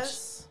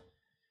 guess.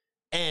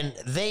 And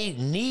they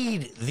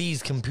need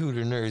these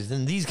computer nerds,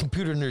 and these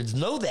computer nerds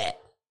know that.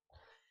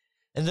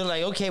 And they're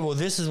like, okay, well,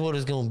 this is what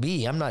it's gonna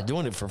be. I'm not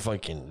doing it for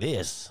fucking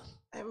this.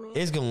 I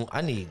mean,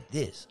 I need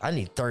this. I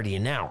need 30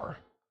 an hour.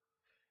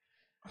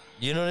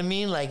 You know what I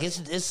mean? Like it's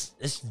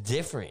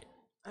different.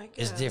 I guess.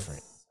 It's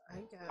different. I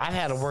guess. I've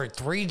had to work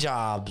 3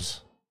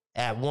 jobs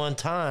at one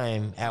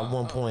time at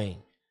one point.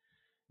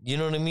 You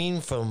know what I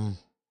mean?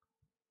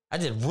 I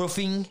did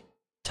roofing,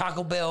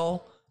 Taco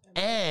Bell,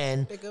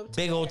 and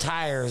big old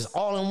tires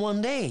all in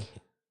one day.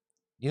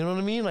 You know what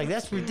I mean? Like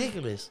that's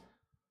ridiculous.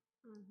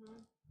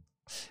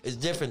 It's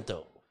different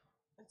though.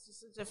 It's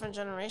just a different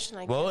generation.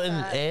 I Well,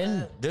 guess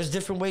and there's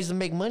different ways to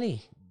make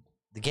money.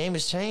 The game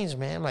has changed,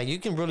 man. Like you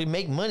can really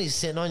make money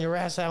sitting on your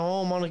ass at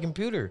home on a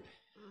computer.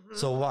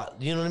 So why?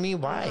 You know what I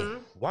mean? Why?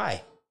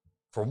 Why?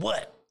 For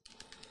what?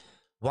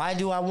 Why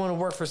do I want to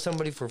work for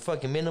somebody for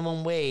fucking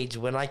minimum wage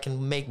when I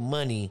can make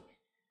money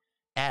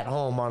at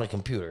home on a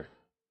computer?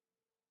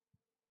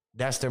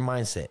 That's their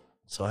mindset.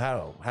 So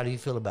how do you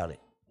feel about it?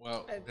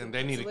 Well, then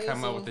they need to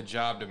come up with a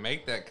job to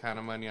make that kind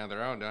of money on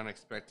their own. Don't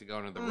expect to go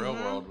into the real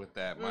world with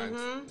that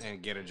mindset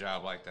and get a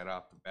job like that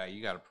off the bat.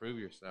 You got to prove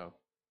yourself.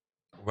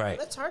 Right.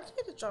 It's hard to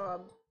get a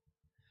job.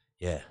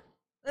 Yeah.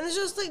 And it's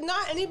just like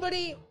not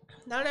everybody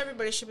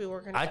should be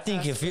working. I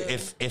think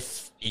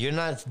if you're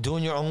not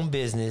doing your own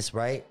business,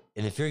 right?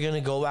 And if you're gonna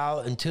go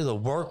out into the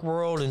work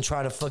world and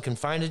try to fucking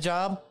find a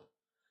job,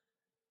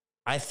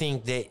 I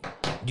think that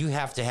you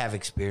have to have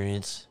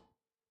experience.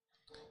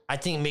 I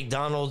think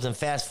McDonald's and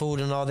fast food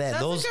and all that,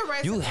 those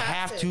you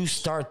have to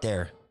start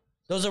there.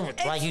 Those are,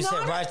 like you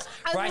said, rites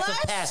of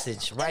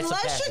passage.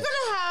 Unless you're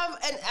gonna have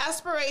an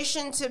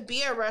aspiration to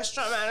be a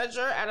restaurant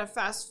manager at a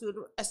fast food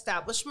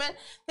establishment,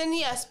 then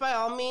yes, by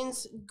all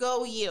means,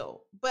 go you.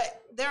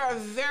 But there are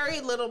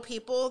very little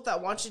people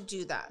that want to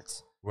do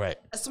that. Right.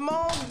 A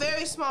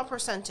very small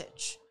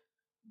percentage.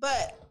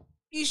 But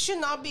you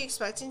should not be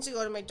expecting to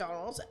go to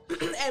McDonald's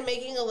and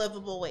making a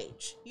livable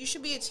wage. You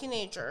should be a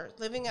teenager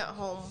living at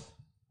home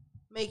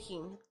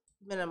making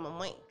minimum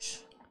wage.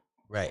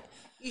 Right.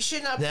 You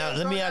should not. Now,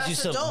 let me ask you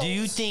something. Do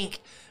you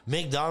think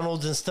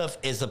McDonald's and stuff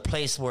is a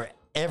place where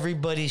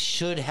everybody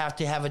should have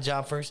to have a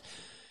job first?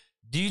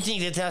 Do you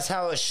think that that's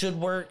how it should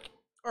work?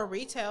 Or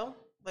retail.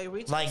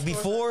 Like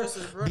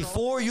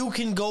before you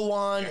can go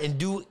on and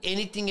do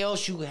anything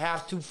else, you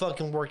have to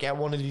fucking work at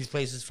one of these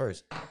places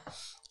first.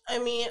 I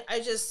mean,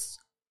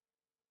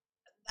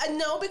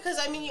 no, because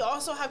I mean, you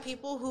also have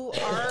people who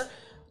are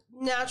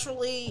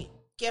naturally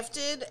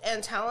gifted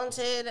and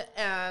talented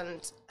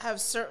and have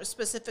certain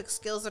specific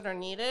skills that are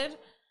needed.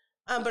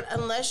 But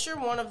unless you're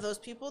one of those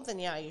people, then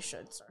yeah, you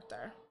should start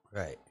there.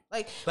 Right.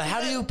 But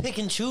how do you pick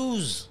and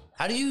choose?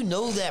 How do you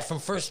know that from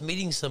first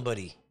meeting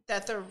somebody?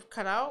 That they're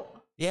cut out?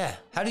 Yeah.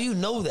 How do you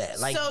know that?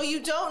 So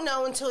you don't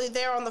know until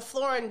they're on the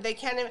floor and they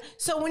can't even.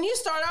 So when you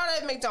start out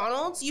at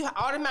McDonald's, you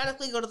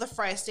automatically go to the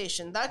fry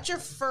station. That's your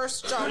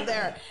first job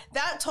there.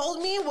 That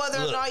told me whether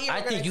or not you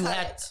were going to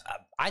cut it.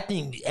 I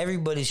think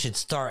everybody should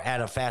start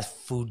at a fast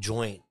food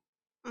joint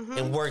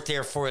and work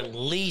there for at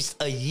least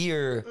a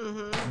year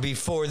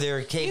before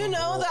they're capable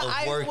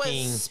of working.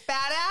 I was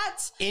spat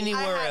at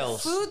anywhere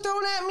else. Food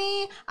thrown at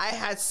me. I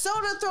had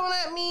soda thrown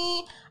at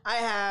me.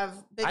 I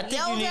think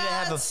you need to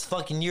have a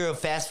fucking year of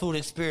fast food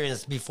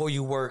experience before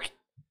you work.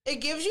 It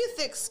gives you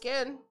thick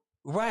skin.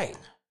 Right.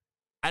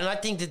 And I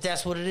think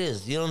that's what it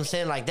is. You know what I'm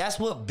saying? Like, that's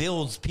what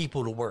builds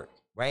people to work,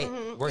 right? I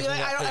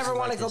don't ever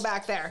want to go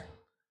back there.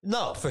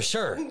 No, for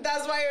sure.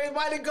 That's why I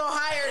want to go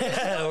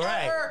higher.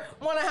 Right. Never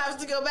want to have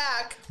to go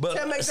back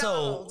to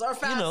McDonald's or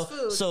fast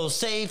food. So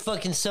say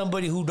fucking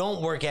somebody who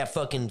don't work at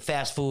fucking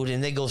fast food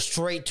and they go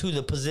straight to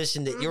the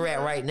position that you're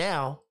at right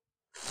now.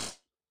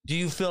 Do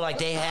you feel like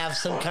they have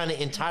some kind of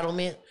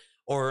entitlement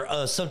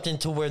or something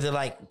to where they're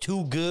like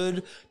too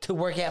good to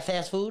work at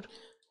fast food?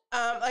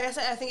 Like I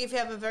said, I think if you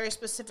have a very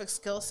specific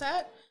skill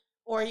set,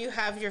 or you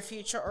have your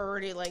future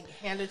already like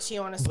handed to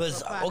you on a silver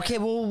platter. Okay,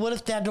 well, what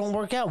if that don't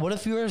work out? What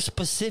if your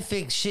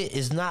specific shit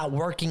is not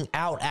working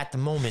out at the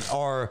moment?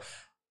 Are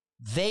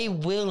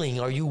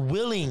you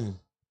willing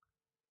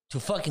to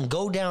fucking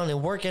go down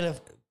and work at a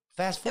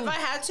fast food? If I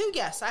had to,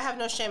 yes. I have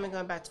no shame in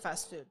going back to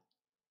fast food.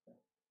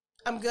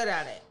 I'm good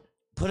at it.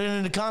 Put it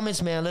in the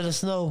comments, man. Let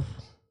us know.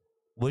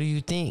 What do you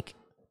think?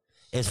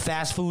 Is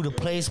fast food a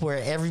place where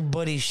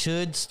everybody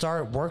should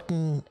start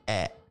working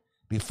at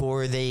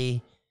before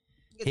they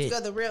get to go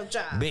to the real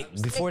job?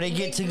 Before they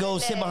get to go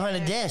sit behind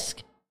a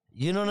desk.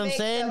 You know what I'm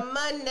saying? The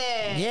money.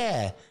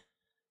 Yeah.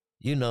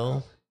 You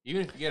know.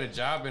 Even if you get a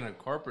job in a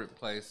corporate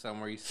place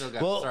somewhere, you still got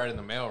to start in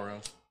the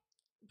mailroom.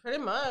 Pretty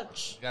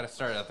much. You got to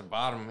start at the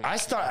bottom. I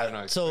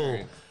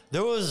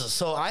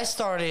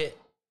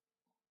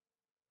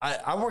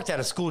worked at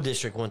a school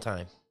district one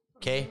time.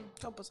 Okay.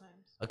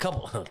 A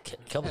couple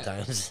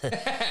times.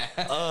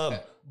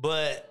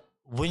 But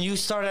when you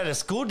start at a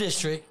school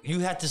district,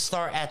 you have to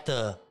start at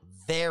the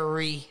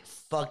very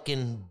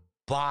fucking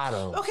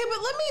bottom. Okay,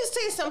 but let me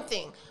say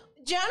something.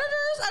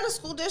 Janitors at a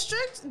school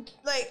district,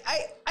 like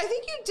I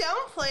think you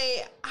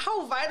downplay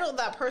how vital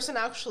that person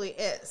actually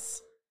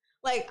is.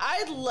 Like,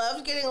 I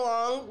loved getting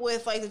along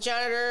with like the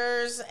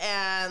janitors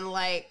and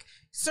like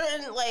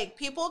certain like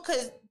people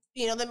because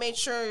you know, they made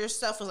sure your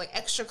stuff was like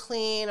extra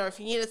clean, or if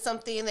you needed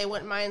something, they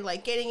wouldn't mind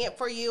like getting it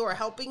for you or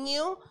helping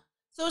you.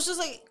 So it's just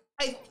like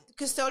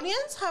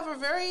custodians have a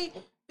very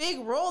big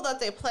role that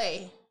they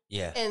play.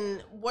 Yeah.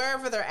 And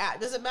wherever they're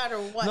at, doesn't matter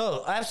what.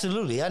 No,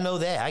 absolutely. I know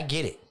that. I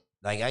get it.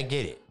 Like, I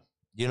get it.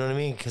 You know what I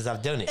mean? Because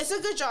I've done it. It's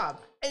a good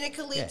job, and it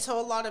can lead to a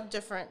lot of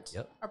different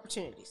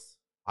opportunities.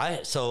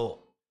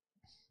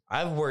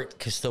 I've worked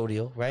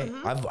custodial, right?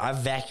 I've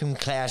vacuumed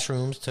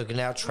classrooms, taken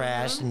out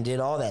trash, and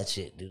did all that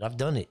shit, dude. I've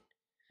done it.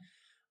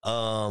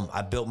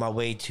 I built my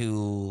way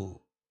to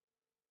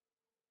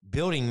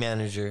building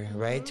manager,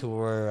 right? To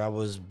where I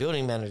was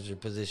building manager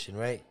position,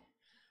 right?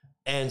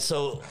 And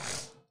so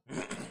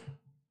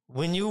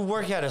when you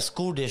work at a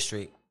school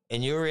district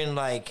and you're in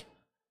like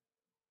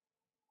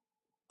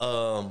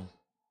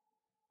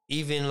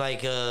even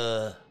like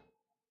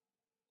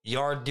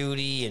yard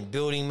duty and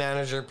building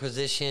manager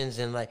positions,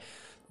 and like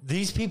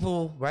these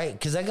people, right?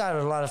 Because I got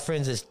a lot of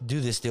friends that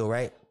do this still,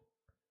 right?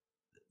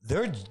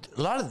 A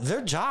lot of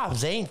their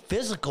jobs, they ain't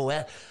physical.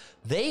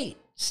 They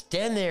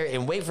stand there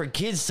and wait for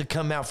kids to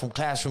come out from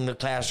classroom to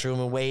classroom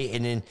and wait.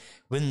 And then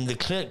when the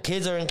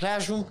kids are in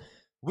classroom,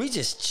 we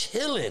just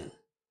chilling.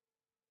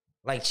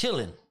 Like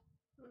chilling.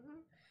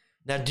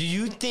 Now, do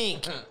you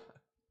think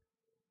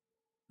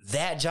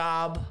that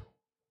job,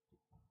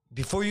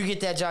 before you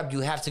get that job, you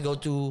have to go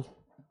through,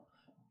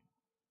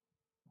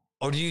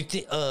 or do you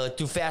think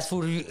through fast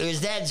food?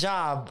 Is that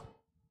job,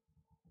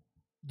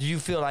 do you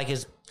feel like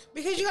it's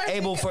because you gotta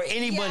able for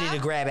anybody to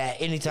grab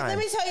at any time? Let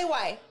me tell you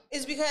why.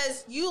 It's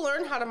because you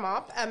learn how to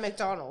mop at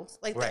McDonald's.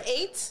 Like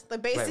the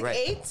basic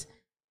 8.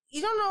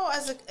 You don't know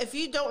if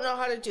you don't know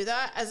how to do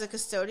that as a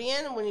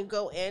custodian, when you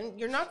go in,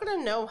 you're not going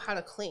to know how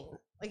to clean.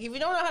 Like if you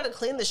don't know how to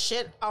clean the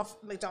shit off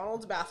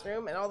McDonald's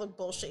bathroom and all the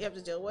bullshit you have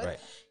to deal with,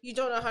 you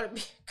don't know how to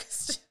be a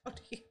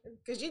custodian,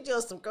 because you deal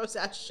with some gross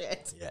ass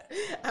shit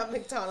at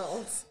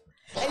McDonald's.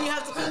 And you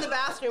have to clean the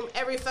bathroom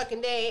every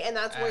fucking day, and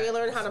that's where you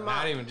learn how to mop.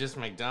 Not even just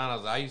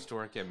McDonald's. I used to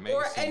work at Macy's.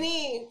 Or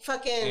any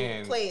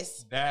fucking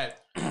place.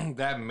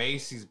 That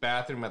Macy's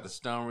bathroom at the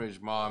Stone Ridge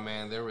Mall,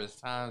 man, there was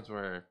times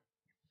where...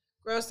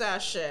 gross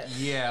ass shit.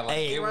 Yeah, like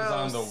it was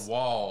on the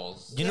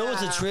walls. You know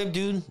what's a trip,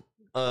 dude?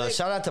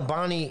 Shout out to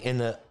Bonnie in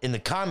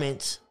the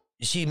comments.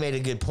 She made a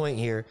good point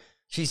here.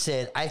 She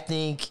said, I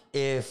think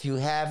if you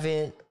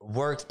haven't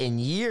worked in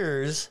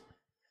years,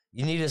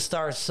 you need to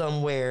start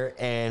somewhere,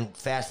 and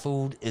fast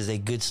food is a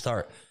good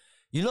start.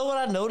 You know what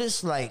I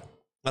noticed? Like,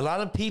 a lot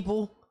of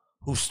people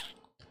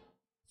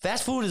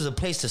fast food is a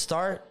place to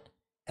start,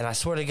 and I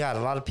swear to God,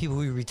 a lot of people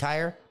who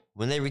retire,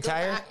 when they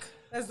retire,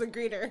 as the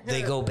greeter,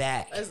 they go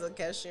back as the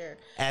cashier,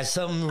 as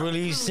something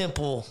really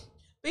simple.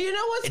 But you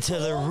know what's to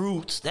the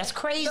roots. That's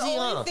crazy, the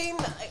only thing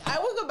I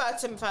would go back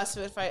to fast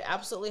food if I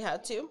absolutely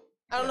had to.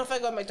 I don't know if I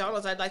go to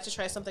McDonald's. I'd like to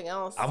try something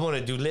else. I want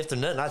to do Lyft or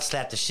nothing. I'd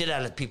slap the shit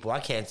out of people. I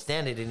can't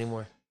stand it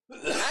anymore.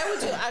 I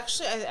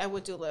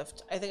would do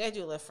Lyft. I think I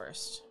do Lyft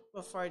first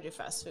before I do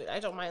fast food. I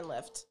don't mind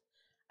Lyft.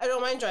 I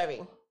don't mind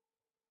driving.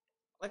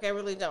 Like, I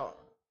really don't.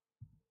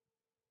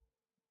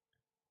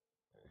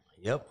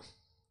 Yep.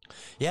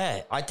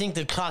 Yeah, I think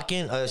the clock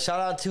in. Shout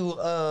out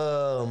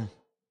to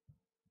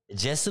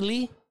Jessie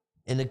Lee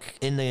in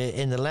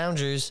the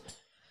loungers.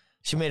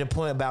 She made a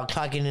point about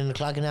clocking in and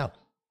clocking out.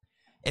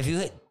 If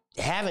you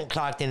haven't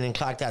clocked in and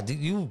clocked out,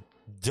 you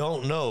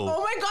don't know.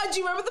 Oh my God, do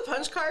you remember the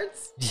punch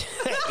cards?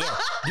 Yeah.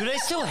 Do they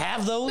still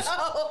have those?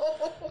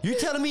 No. You're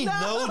telling me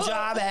no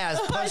job has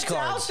punch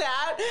cards?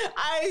 That.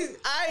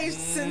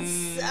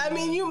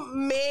 You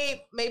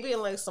maybe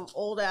in like some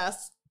old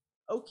ass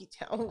Okie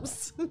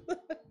towns.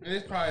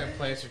 There's probably a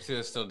place or two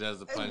that still does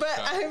the punch but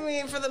card. I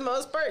mean, for the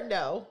most part,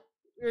 no.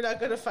 You're not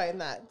gonna find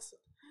that.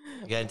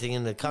 You got anything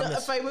in the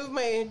comments? No, if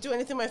I do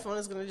anything, my phone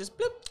is gonna just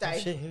bloop die. Oh,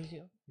 shit, here you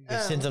go. You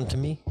can send them to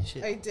me.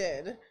 Shit. I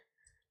did.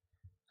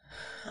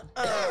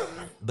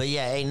 But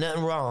yeah, ain't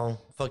nothing wrong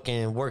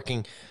fucking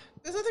working.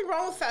 There's nothing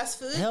wrong with fast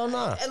food. Hell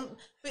no.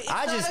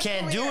 I just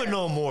can't do it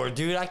no more,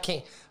 dude. I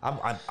can't.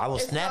 I will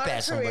snap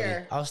at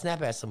somebody. I'll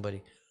snap at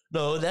somebody.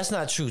 No, that's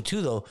not true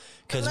too, though,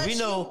 because we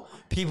know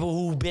people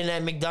who've been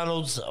at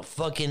McDonald's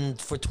fucking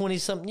for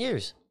 20-something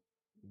years.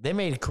 They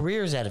made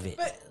careers out of it.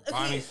 But, okay.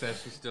 Bonnie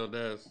says she still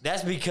does.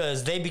 That's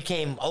because they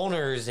became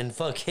owners and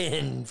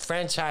fucking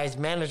franchise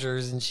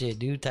managers and shit,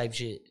 dude, type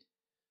shit.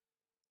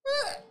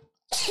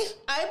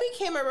 I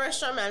became a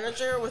restaurant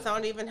manager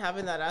without even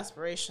having that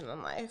aspiration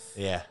in life.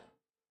 Yeah.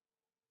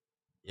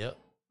 Yep.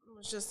 It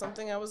was just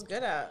something I was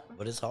good at.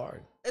 But it's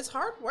hard. It's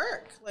hard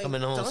work. Like,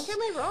 coming home, don't get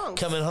me wrong.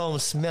 Coming home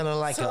smelling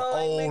like an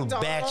old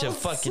batch of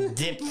fucking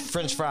dipped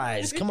French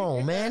fries. Come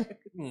on, man.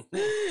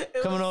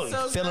 Coming home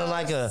so feeling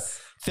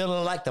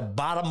like the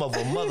bottom of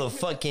a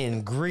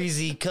motherfucking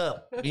greasy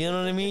cup. You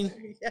know what I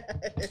mean? Yes.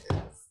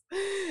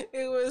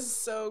 It was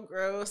so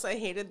gross. I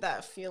hated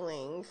that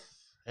feeling.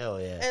 Hell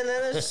yeah. And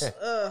then it's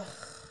ugh,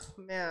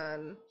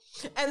 man.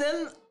 And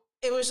then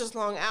it was just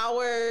long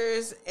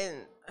hours,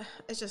 and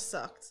it just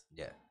sucked.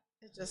 Yeah.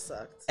 It just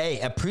sucked. Hey,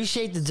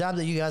 appreciate the job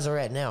that you guys are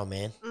at now,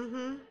 man.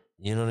 Mm-hmm.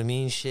 You know what I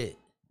mean? Shit.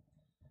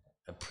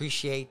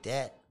 Appreciate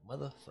that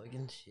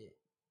motherfucking shit.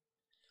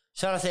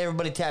 Shout out to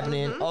everybody tapping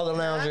in. All the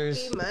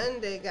loungers. Happy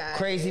Monday, guys.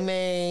 Crazy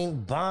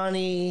Man,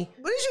 Bonnie.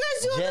 What did you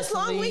guys do on this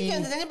long Jessie.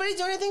 weekend? Did anybody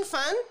do anything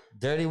fun?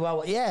 Dirty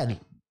Wild. Yeah.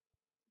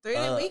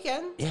 3-day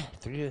weekend.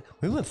 Yeah.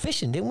 We went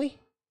fishing, didn't we?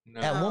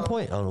 No. At one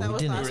point. Oh, That we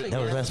was didn't. last That was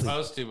weekend. last week.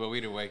 Supposed to, but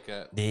we didn't wake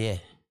up. Yeah.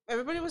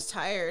 Everybody was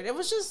tired. It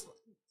was just,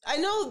 I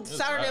know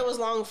Saturday rough. was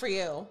long for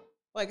you.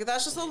 Like,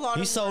 that's just a lot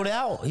He of sold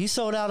out. He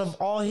sold out of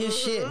all his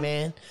shit,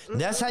 man.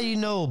 That's how you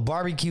know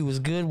barbecue is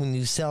good, when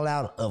you sell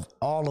out of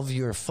all of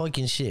your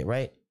fucking shit,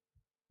 right?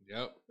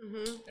 Yep.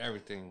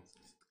 Everything.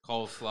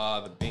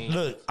 Coleslaw, the beans.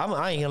 Look,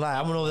 I ain't gonna lie.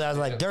 I went over there. I was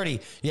like,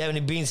 Dirty, you have any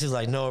beans? He was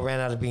like, no, ran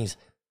out of beans.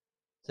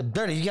 I said,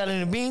 Dirty, you got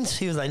any beans?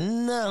 He was like,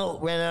 no,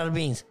 ran out of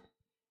beans.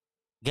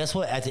 Guess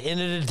what? At the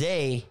end of the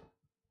day,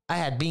 I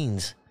had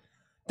beans.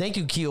 Thank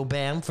you, Keo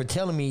Bam, for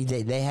telling me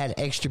that they had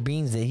extra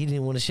beans that he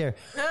didn't want to share.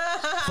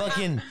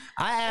 Fucking,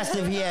 I asked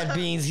if he had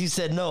beans. He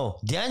said no.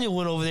 Daniel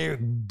went over there.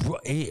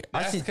 I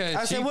That's said,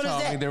 because she what is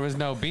told me that? there was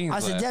no beans I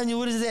said, left. Daniel,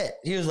 what is that?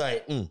 He was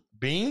like,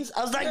 beans?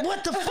 I was like,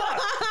 what the fuck?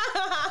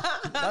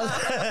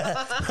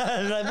 I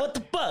was like, what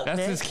the fuck, That's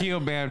man? his Keel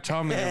Bam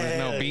told me there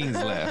was no beans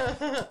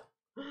left.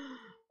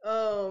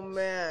 Oh,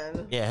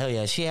 man. Yeah, hell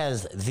yeah. She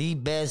has the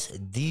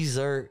best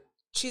dessert.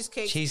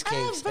 Cheesecakes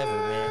ever,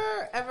 man.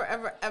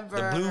 Ever.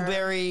 The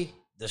blueberry,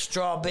 the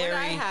strawberry. What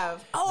I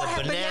have? Oh, the I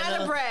have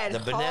banana bread. The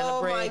banana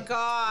bread. Oh, my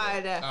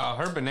God. Oh,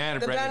 her banana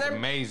The bread is banana-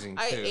 amazing,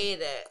 too. I ate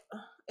it.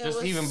 It Just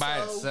was even by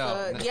so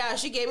itself. good. Yeah,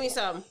 she gave me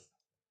some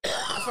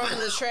from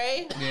the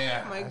tray.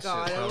 Yeah. Oh my that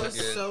God, shit it felt was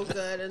good. so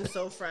good and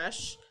so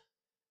fresh.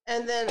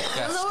 And then I Got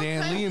don't know Stan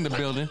what Lee in the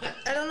building.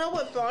 I don't know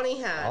what Bonnie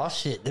had. Oh,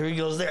 shit. There he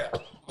goes there.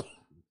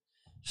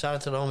 Shout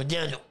out to the homie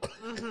Daniel.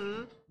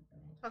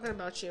 Talking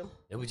about you.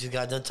 And we just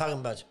got done talking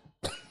about you.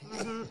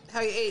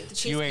 How you ate the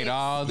cheesecake. You ate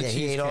all the Yeah,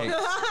 he ate cheesecake.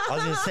 all. I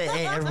was going to say,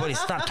 hey, everybody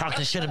stop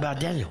talking shit about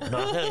Daniel.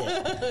 No, hell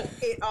yeah.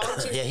 Ate all the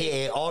cheesecake. Yeah, he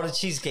ate all the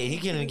cheesecake. He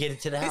couldn't even get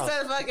it to the He house.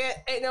 said, "Fuck it,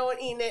 ain't no one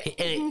eating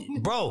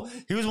it." Bro,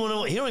 he was one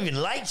of he don't even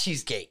like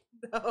cheesecake.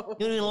 No.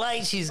 He don't even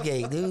like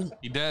cheesecake, dude.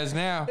 He does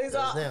now. He's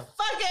all, now.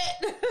 "Fuck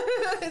it,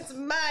 it's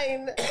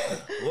mine."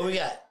 What we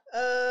got?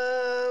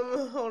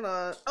 Hold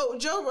on. Oh,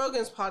 Joe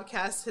Rogan's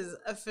podcast has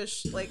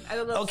official, like, I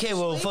don't know. Okay,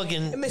 well, officially,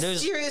 fucking- it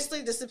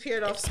mysteriously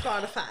disappeared off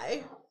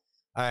Spotify.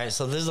 All right,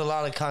 so there's a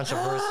lot of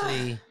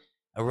controversy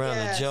around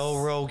Yes. the Joe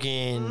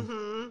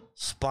Rogan,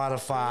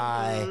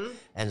 Spotify,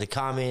 and the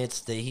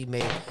comments that he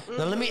made.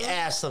 Now, let me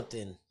ask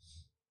something.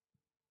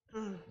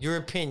 Your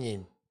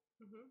opinion.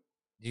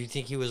 Do you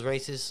think he was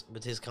racist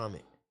with his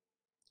comment?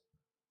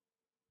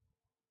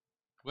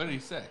 What did he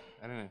say?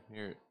 I didn't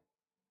hear it.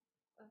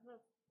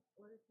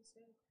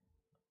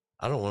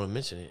 I don't want to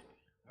mention it.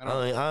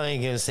 I I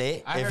ain't gonna say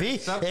it. I If heard he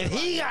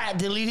something got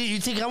deleted, you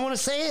think I want to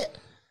say it?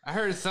 I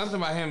heard something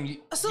about him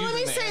So let using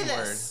me the say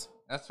N-word. this.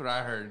 That's what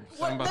I heard. What,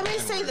 Something about let me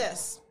the say N-word.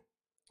 this.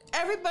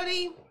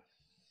 Everybody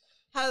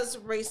has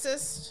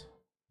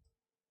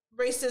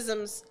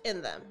racisms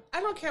in them. I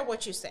don't care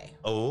what you say.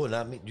 Oh,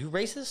 not me. You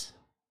racist?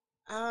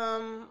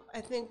 I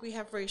think we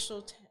have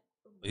racial.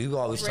 You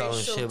always talking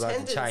Racial shit about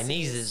the tendencies.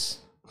 Chineses.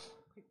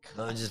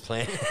 No, I'm just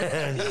playing. You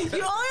only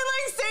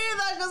like saying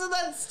that because of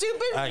that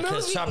stupid All right, movie.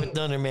 cause Tropic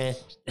Thunder, man.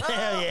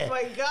 Hell yeah.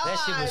 my God.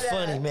 That shit was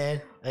funny,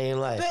 man. I ain't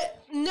lying.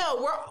 But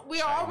no,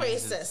 we are all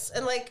Chinese racist,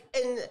 and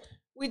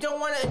we don't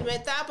want to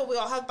admit that. But we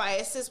all have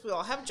biases. We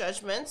all have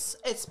judgments.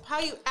 It's how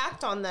you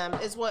act on them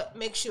is what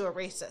makes you a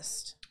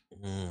racist.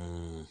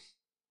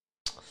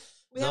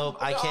 Nope,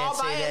 I we're all can't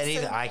say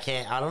that biased either.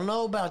 and- I don't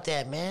know about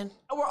that, man.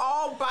 We're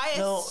all biased.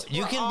 No,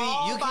 you We're can be.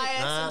 all You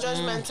biased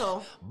can and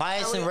judgmental.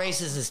 Bias and we-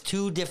 racist is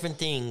two different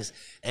things.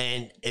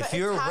 And if But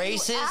you're it's how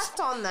racist, you act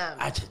on them.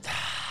 it's It's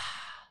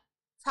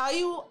how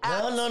you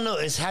act. no.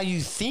 It's how you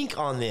think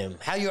on them.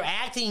 How you're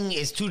acting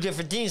is two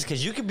different things.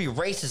 Because you could be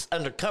racist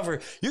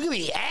undercover. You could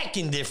be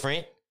acting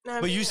different,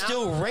 I but you mean,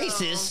 still I don't know.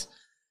 racist.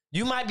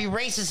 You might be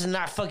racist and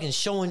not fucking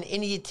showing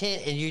any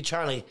intent, and you're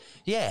trying to,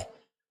 yeah.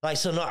 Like,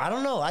 so no, I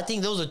don't know. I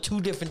think those are two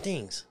different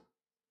things.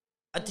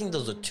 I think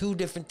those are two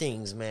different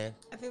things, man.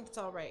 I think it's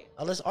all right.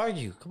 Let's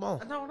argue. Come on.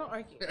 No, don't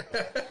argue.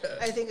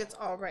 I think it's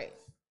all right.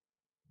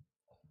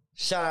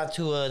 Shout out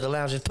to the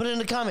loungers. Put it in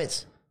the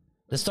comments.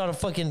 Let's start a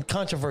fucking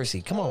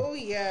controversy. Come on. Oh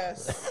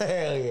yes.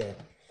 Hell yeah.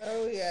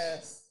 Oh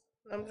yes.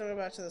 I'm talking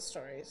about to the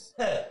stories.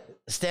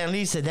 Stan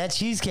Lee said that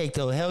cheesecake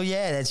though. Hell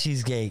yeah, that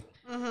cheesecake.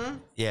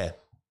 Yeah.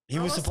 He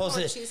was supposed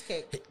to.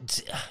 cheesecake.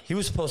 He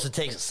was supposed to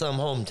take some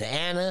home to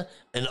Anna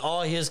and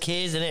all his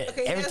kids, and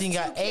Okay, everything he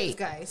has got two kids, ate.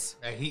 guys.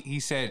 He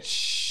said,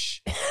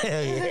 shh.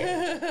 Hell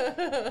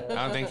yeah. I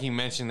don't think he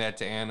mentioned that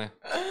to Anna.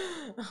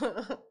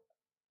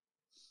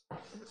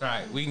 It's all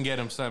right. We can get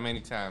him some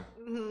anytime.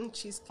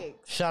 Cheesecake.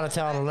 Shout out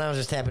to all the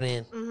loungers tapping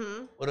in.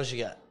 What else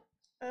you got?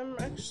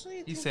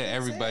 Actually, He said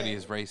everybody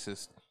is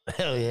racist.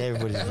 Hell yeah,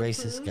 everybody's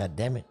racist. God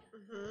damn it.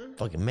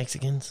 Fucking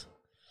Mexicans.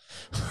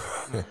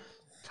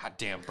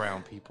 Goddamn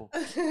brown people.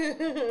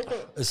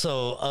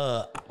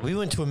 So we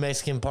went to a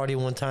Mexican party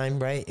one time,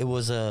 right? It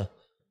was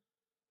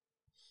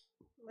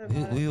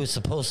we were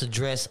supposed to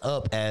dress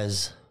up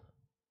as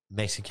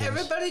Mexicans.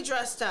 Everybody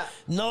dressed up.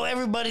 No,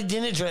 everybody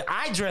didn't dress.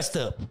 I dressed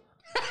up.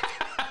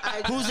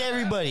 Who's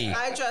everybody?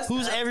 I dressed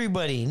Who's up.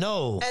 everybody?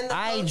 No, And the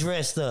I hosts-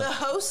 dressed The up.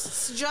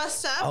 hosts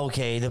dressed up.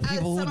 Okay, the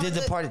people who some did of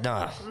the the- party.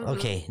 Nah,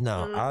 okay,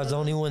 no. I was the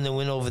only one that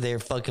went over there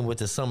fucking with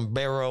the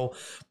sombrero,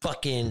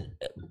 fucking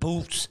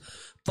boots,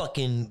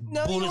 fucking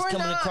No, you bullets were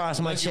coming not. across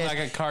my Looking chest.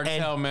 like a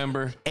cartel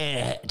member.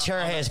 and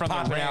chair heads from the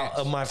popping out ranch.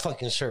 of my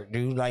fucking shirt,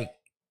 dude. Like,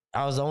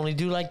 I was the only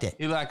dude like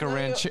that. You like a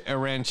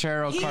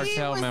ranchero He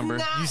cartel was member.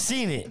 not You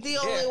seen it. the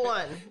only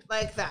one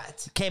like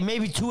that. Okay,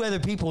 maybe 2 other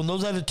people, and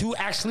those other 2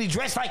 actually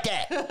dressed like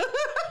that.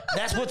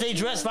 That's what they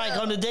dress like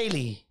on the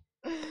daily.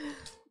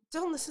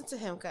 Don't listen to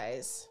him,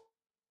 guys.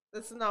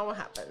 That's not what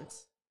happened.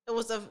 It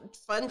was a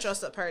fun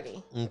dress up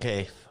party.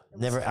 Okay,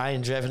 never. I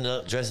ain't dressing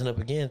up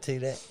again. Tell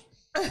you that.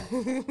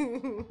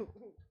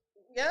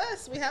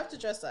 Yes, we have to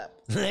dress up.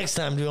 Next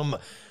time, dude,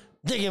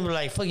 they're gonna be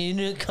like, "Fucking, you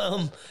didn't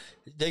come."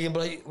 They're gonna be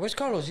like, "Where's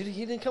Carlos? He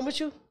didn't come with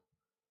you?"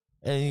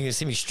 And you're gonna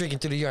see me streaking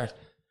through the yard.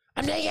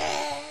 I'm naked.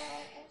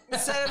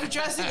 Instead of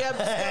dressing up, just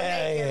go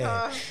naked,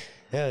 Yeah. huh?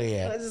 Hell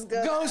yeah. Let's just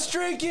go. Go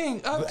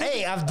streaking. Up to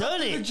Hey, I've done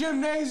the it.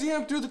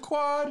 gymnasium through the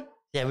quad.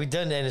 Yeah, we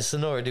done that in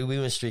Sonora, dude. We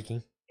went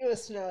streaking. It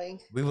was snowing.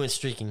 We went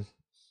streaking.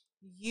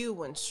 You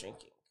went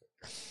streaking.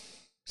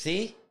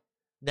 See?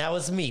 That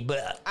was me.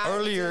 But I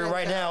earlier, didn't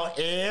right go. now,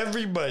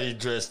 everybody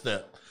dressed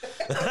up.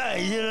 You know what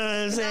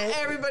I'm Not saying?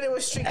 everybody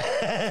was streaking.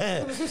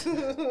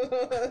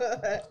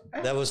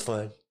 That was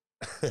fun.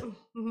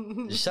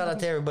 Shout out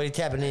to everybody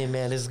tapping in,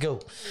 man. Let's go.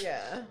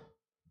 Yeah.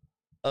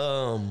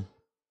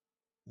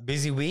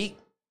 Busy week.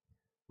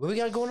 What we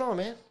got going on,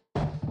 man?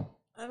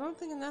 I don't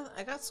think enough.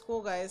 I got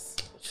school, guys.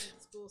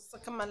 School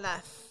sucking my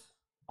life.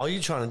 All you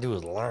trying to do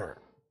is learn.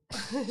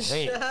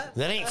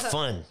 That ain't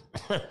fun.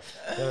 Oh,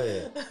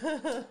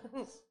 yeah.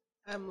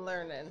 I'm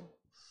learning.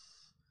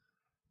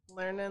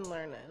 Learning.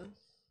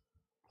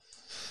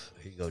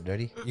 Here you go,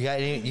 Dirty. You got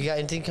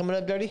anything coming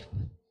up, Dirty?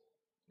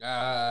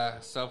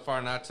 So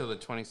far not till the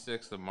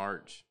 26th of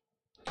March.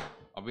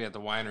 I'll be at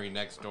the winery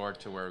next door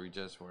to where we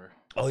just were.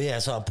 Oh yeah,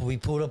 so we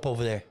pulled up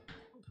over there.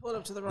 Pulled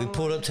up to the We wrong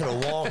pulled up to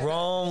the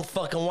wrong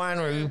fucking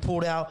winery. We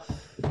pulled out,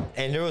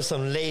 and there was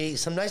some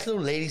nice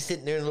little lady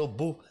sitting there in a little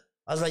booth.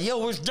 I was like, "Yo,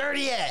 where's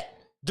Dirty at?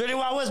 Dirty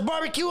Wild West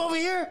Barbecue over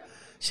here?"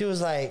 She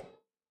was like,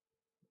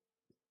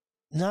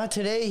 "Not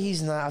today.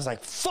 He's not." I was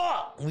like,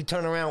 "Fuck!" We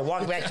turned around,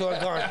 walked back to our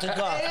car, and took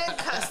They off. didn't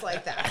cuss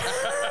like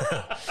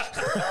that.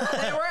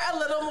 They were a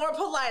little more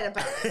polite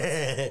about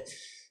it.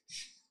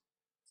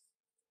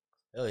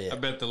 Oh yeah. I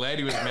bet the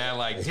lady was mad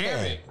like,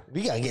 damn it.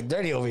 We gotta get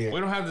dirty over here. We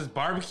don't have this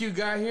barbecue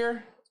guy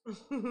here?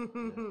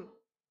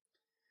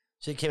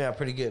 Shit came out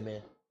pretty good,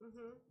 man.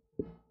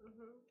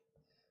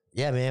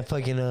 Yeah, man.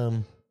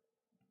 Fucking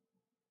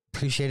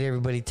appreciate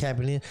everybody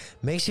tapping in.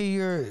 Make sure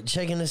you're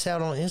checking us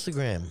out on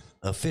Instagram.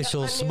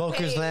 Official my new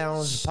Smokers page.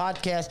 Lounge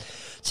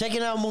podcast.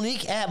 Checking out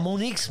Monique at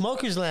Monique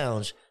Smokers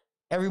Lounge.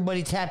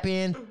 Everybody tap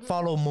in.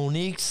 Follow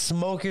Monique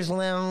Smokers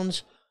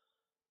Lounge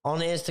on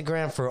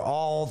Instagram for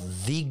all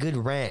the good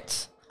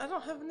rants. I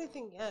don't have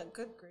anything yet.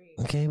 Good grief.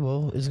 Okay,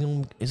 well, it's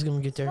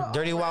gonna get there. Well,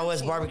 Dirty Wild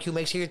West ranting. Barbecue.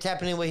 Make sure you're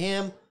tapping in with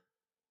him.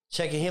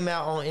 Checking him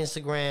out on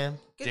Instagram.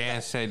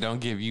 Dan said, don't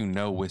give you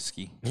no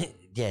whiskey.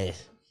 Yeah,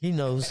 he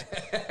knows.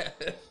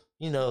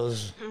 He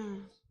knows.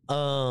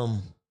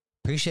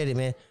 Appreciate it,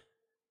 man.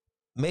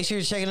 Make sure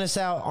you're checking us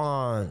out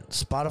on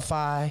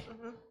Spotify,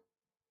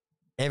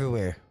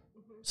 everywhere.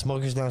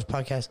 Smokers Lounge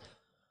Podcast.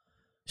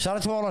 Shout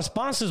out to all our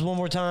sponsors one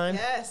more time.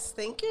 Yes,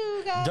 thank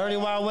you, guys. Dirty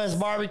Wild West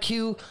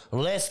Barbecue.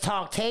 Let's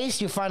Talk Taste.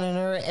 You're finding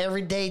her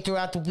every day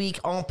throughout the week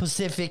on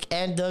Pacific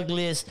and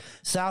Douglas.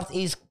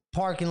 Southeast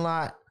parking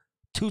lot,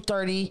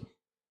 230.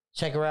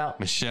 Check her out.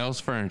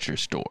 Michelle's Furniture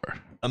Store.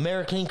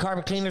 AmeriClean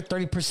Carpet Cleaner,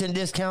 30%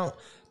 discount.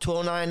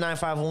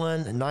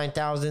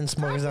 209-951-9000.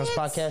 Smokers Lounge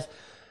Podcast.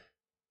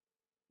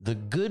 The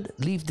Good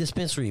Leaf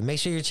Dispensary. Make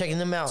sure you're checking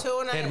them out.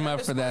 Hit them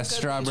up for that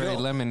strawberry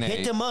lemonade.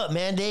 Hit them up,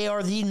 man. They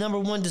are the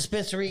 #1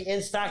 dispensary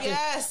in Stockton.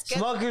 Yes, get-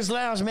 Smokers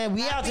Lounge, man.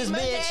 We out this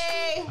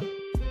bitch. Monday.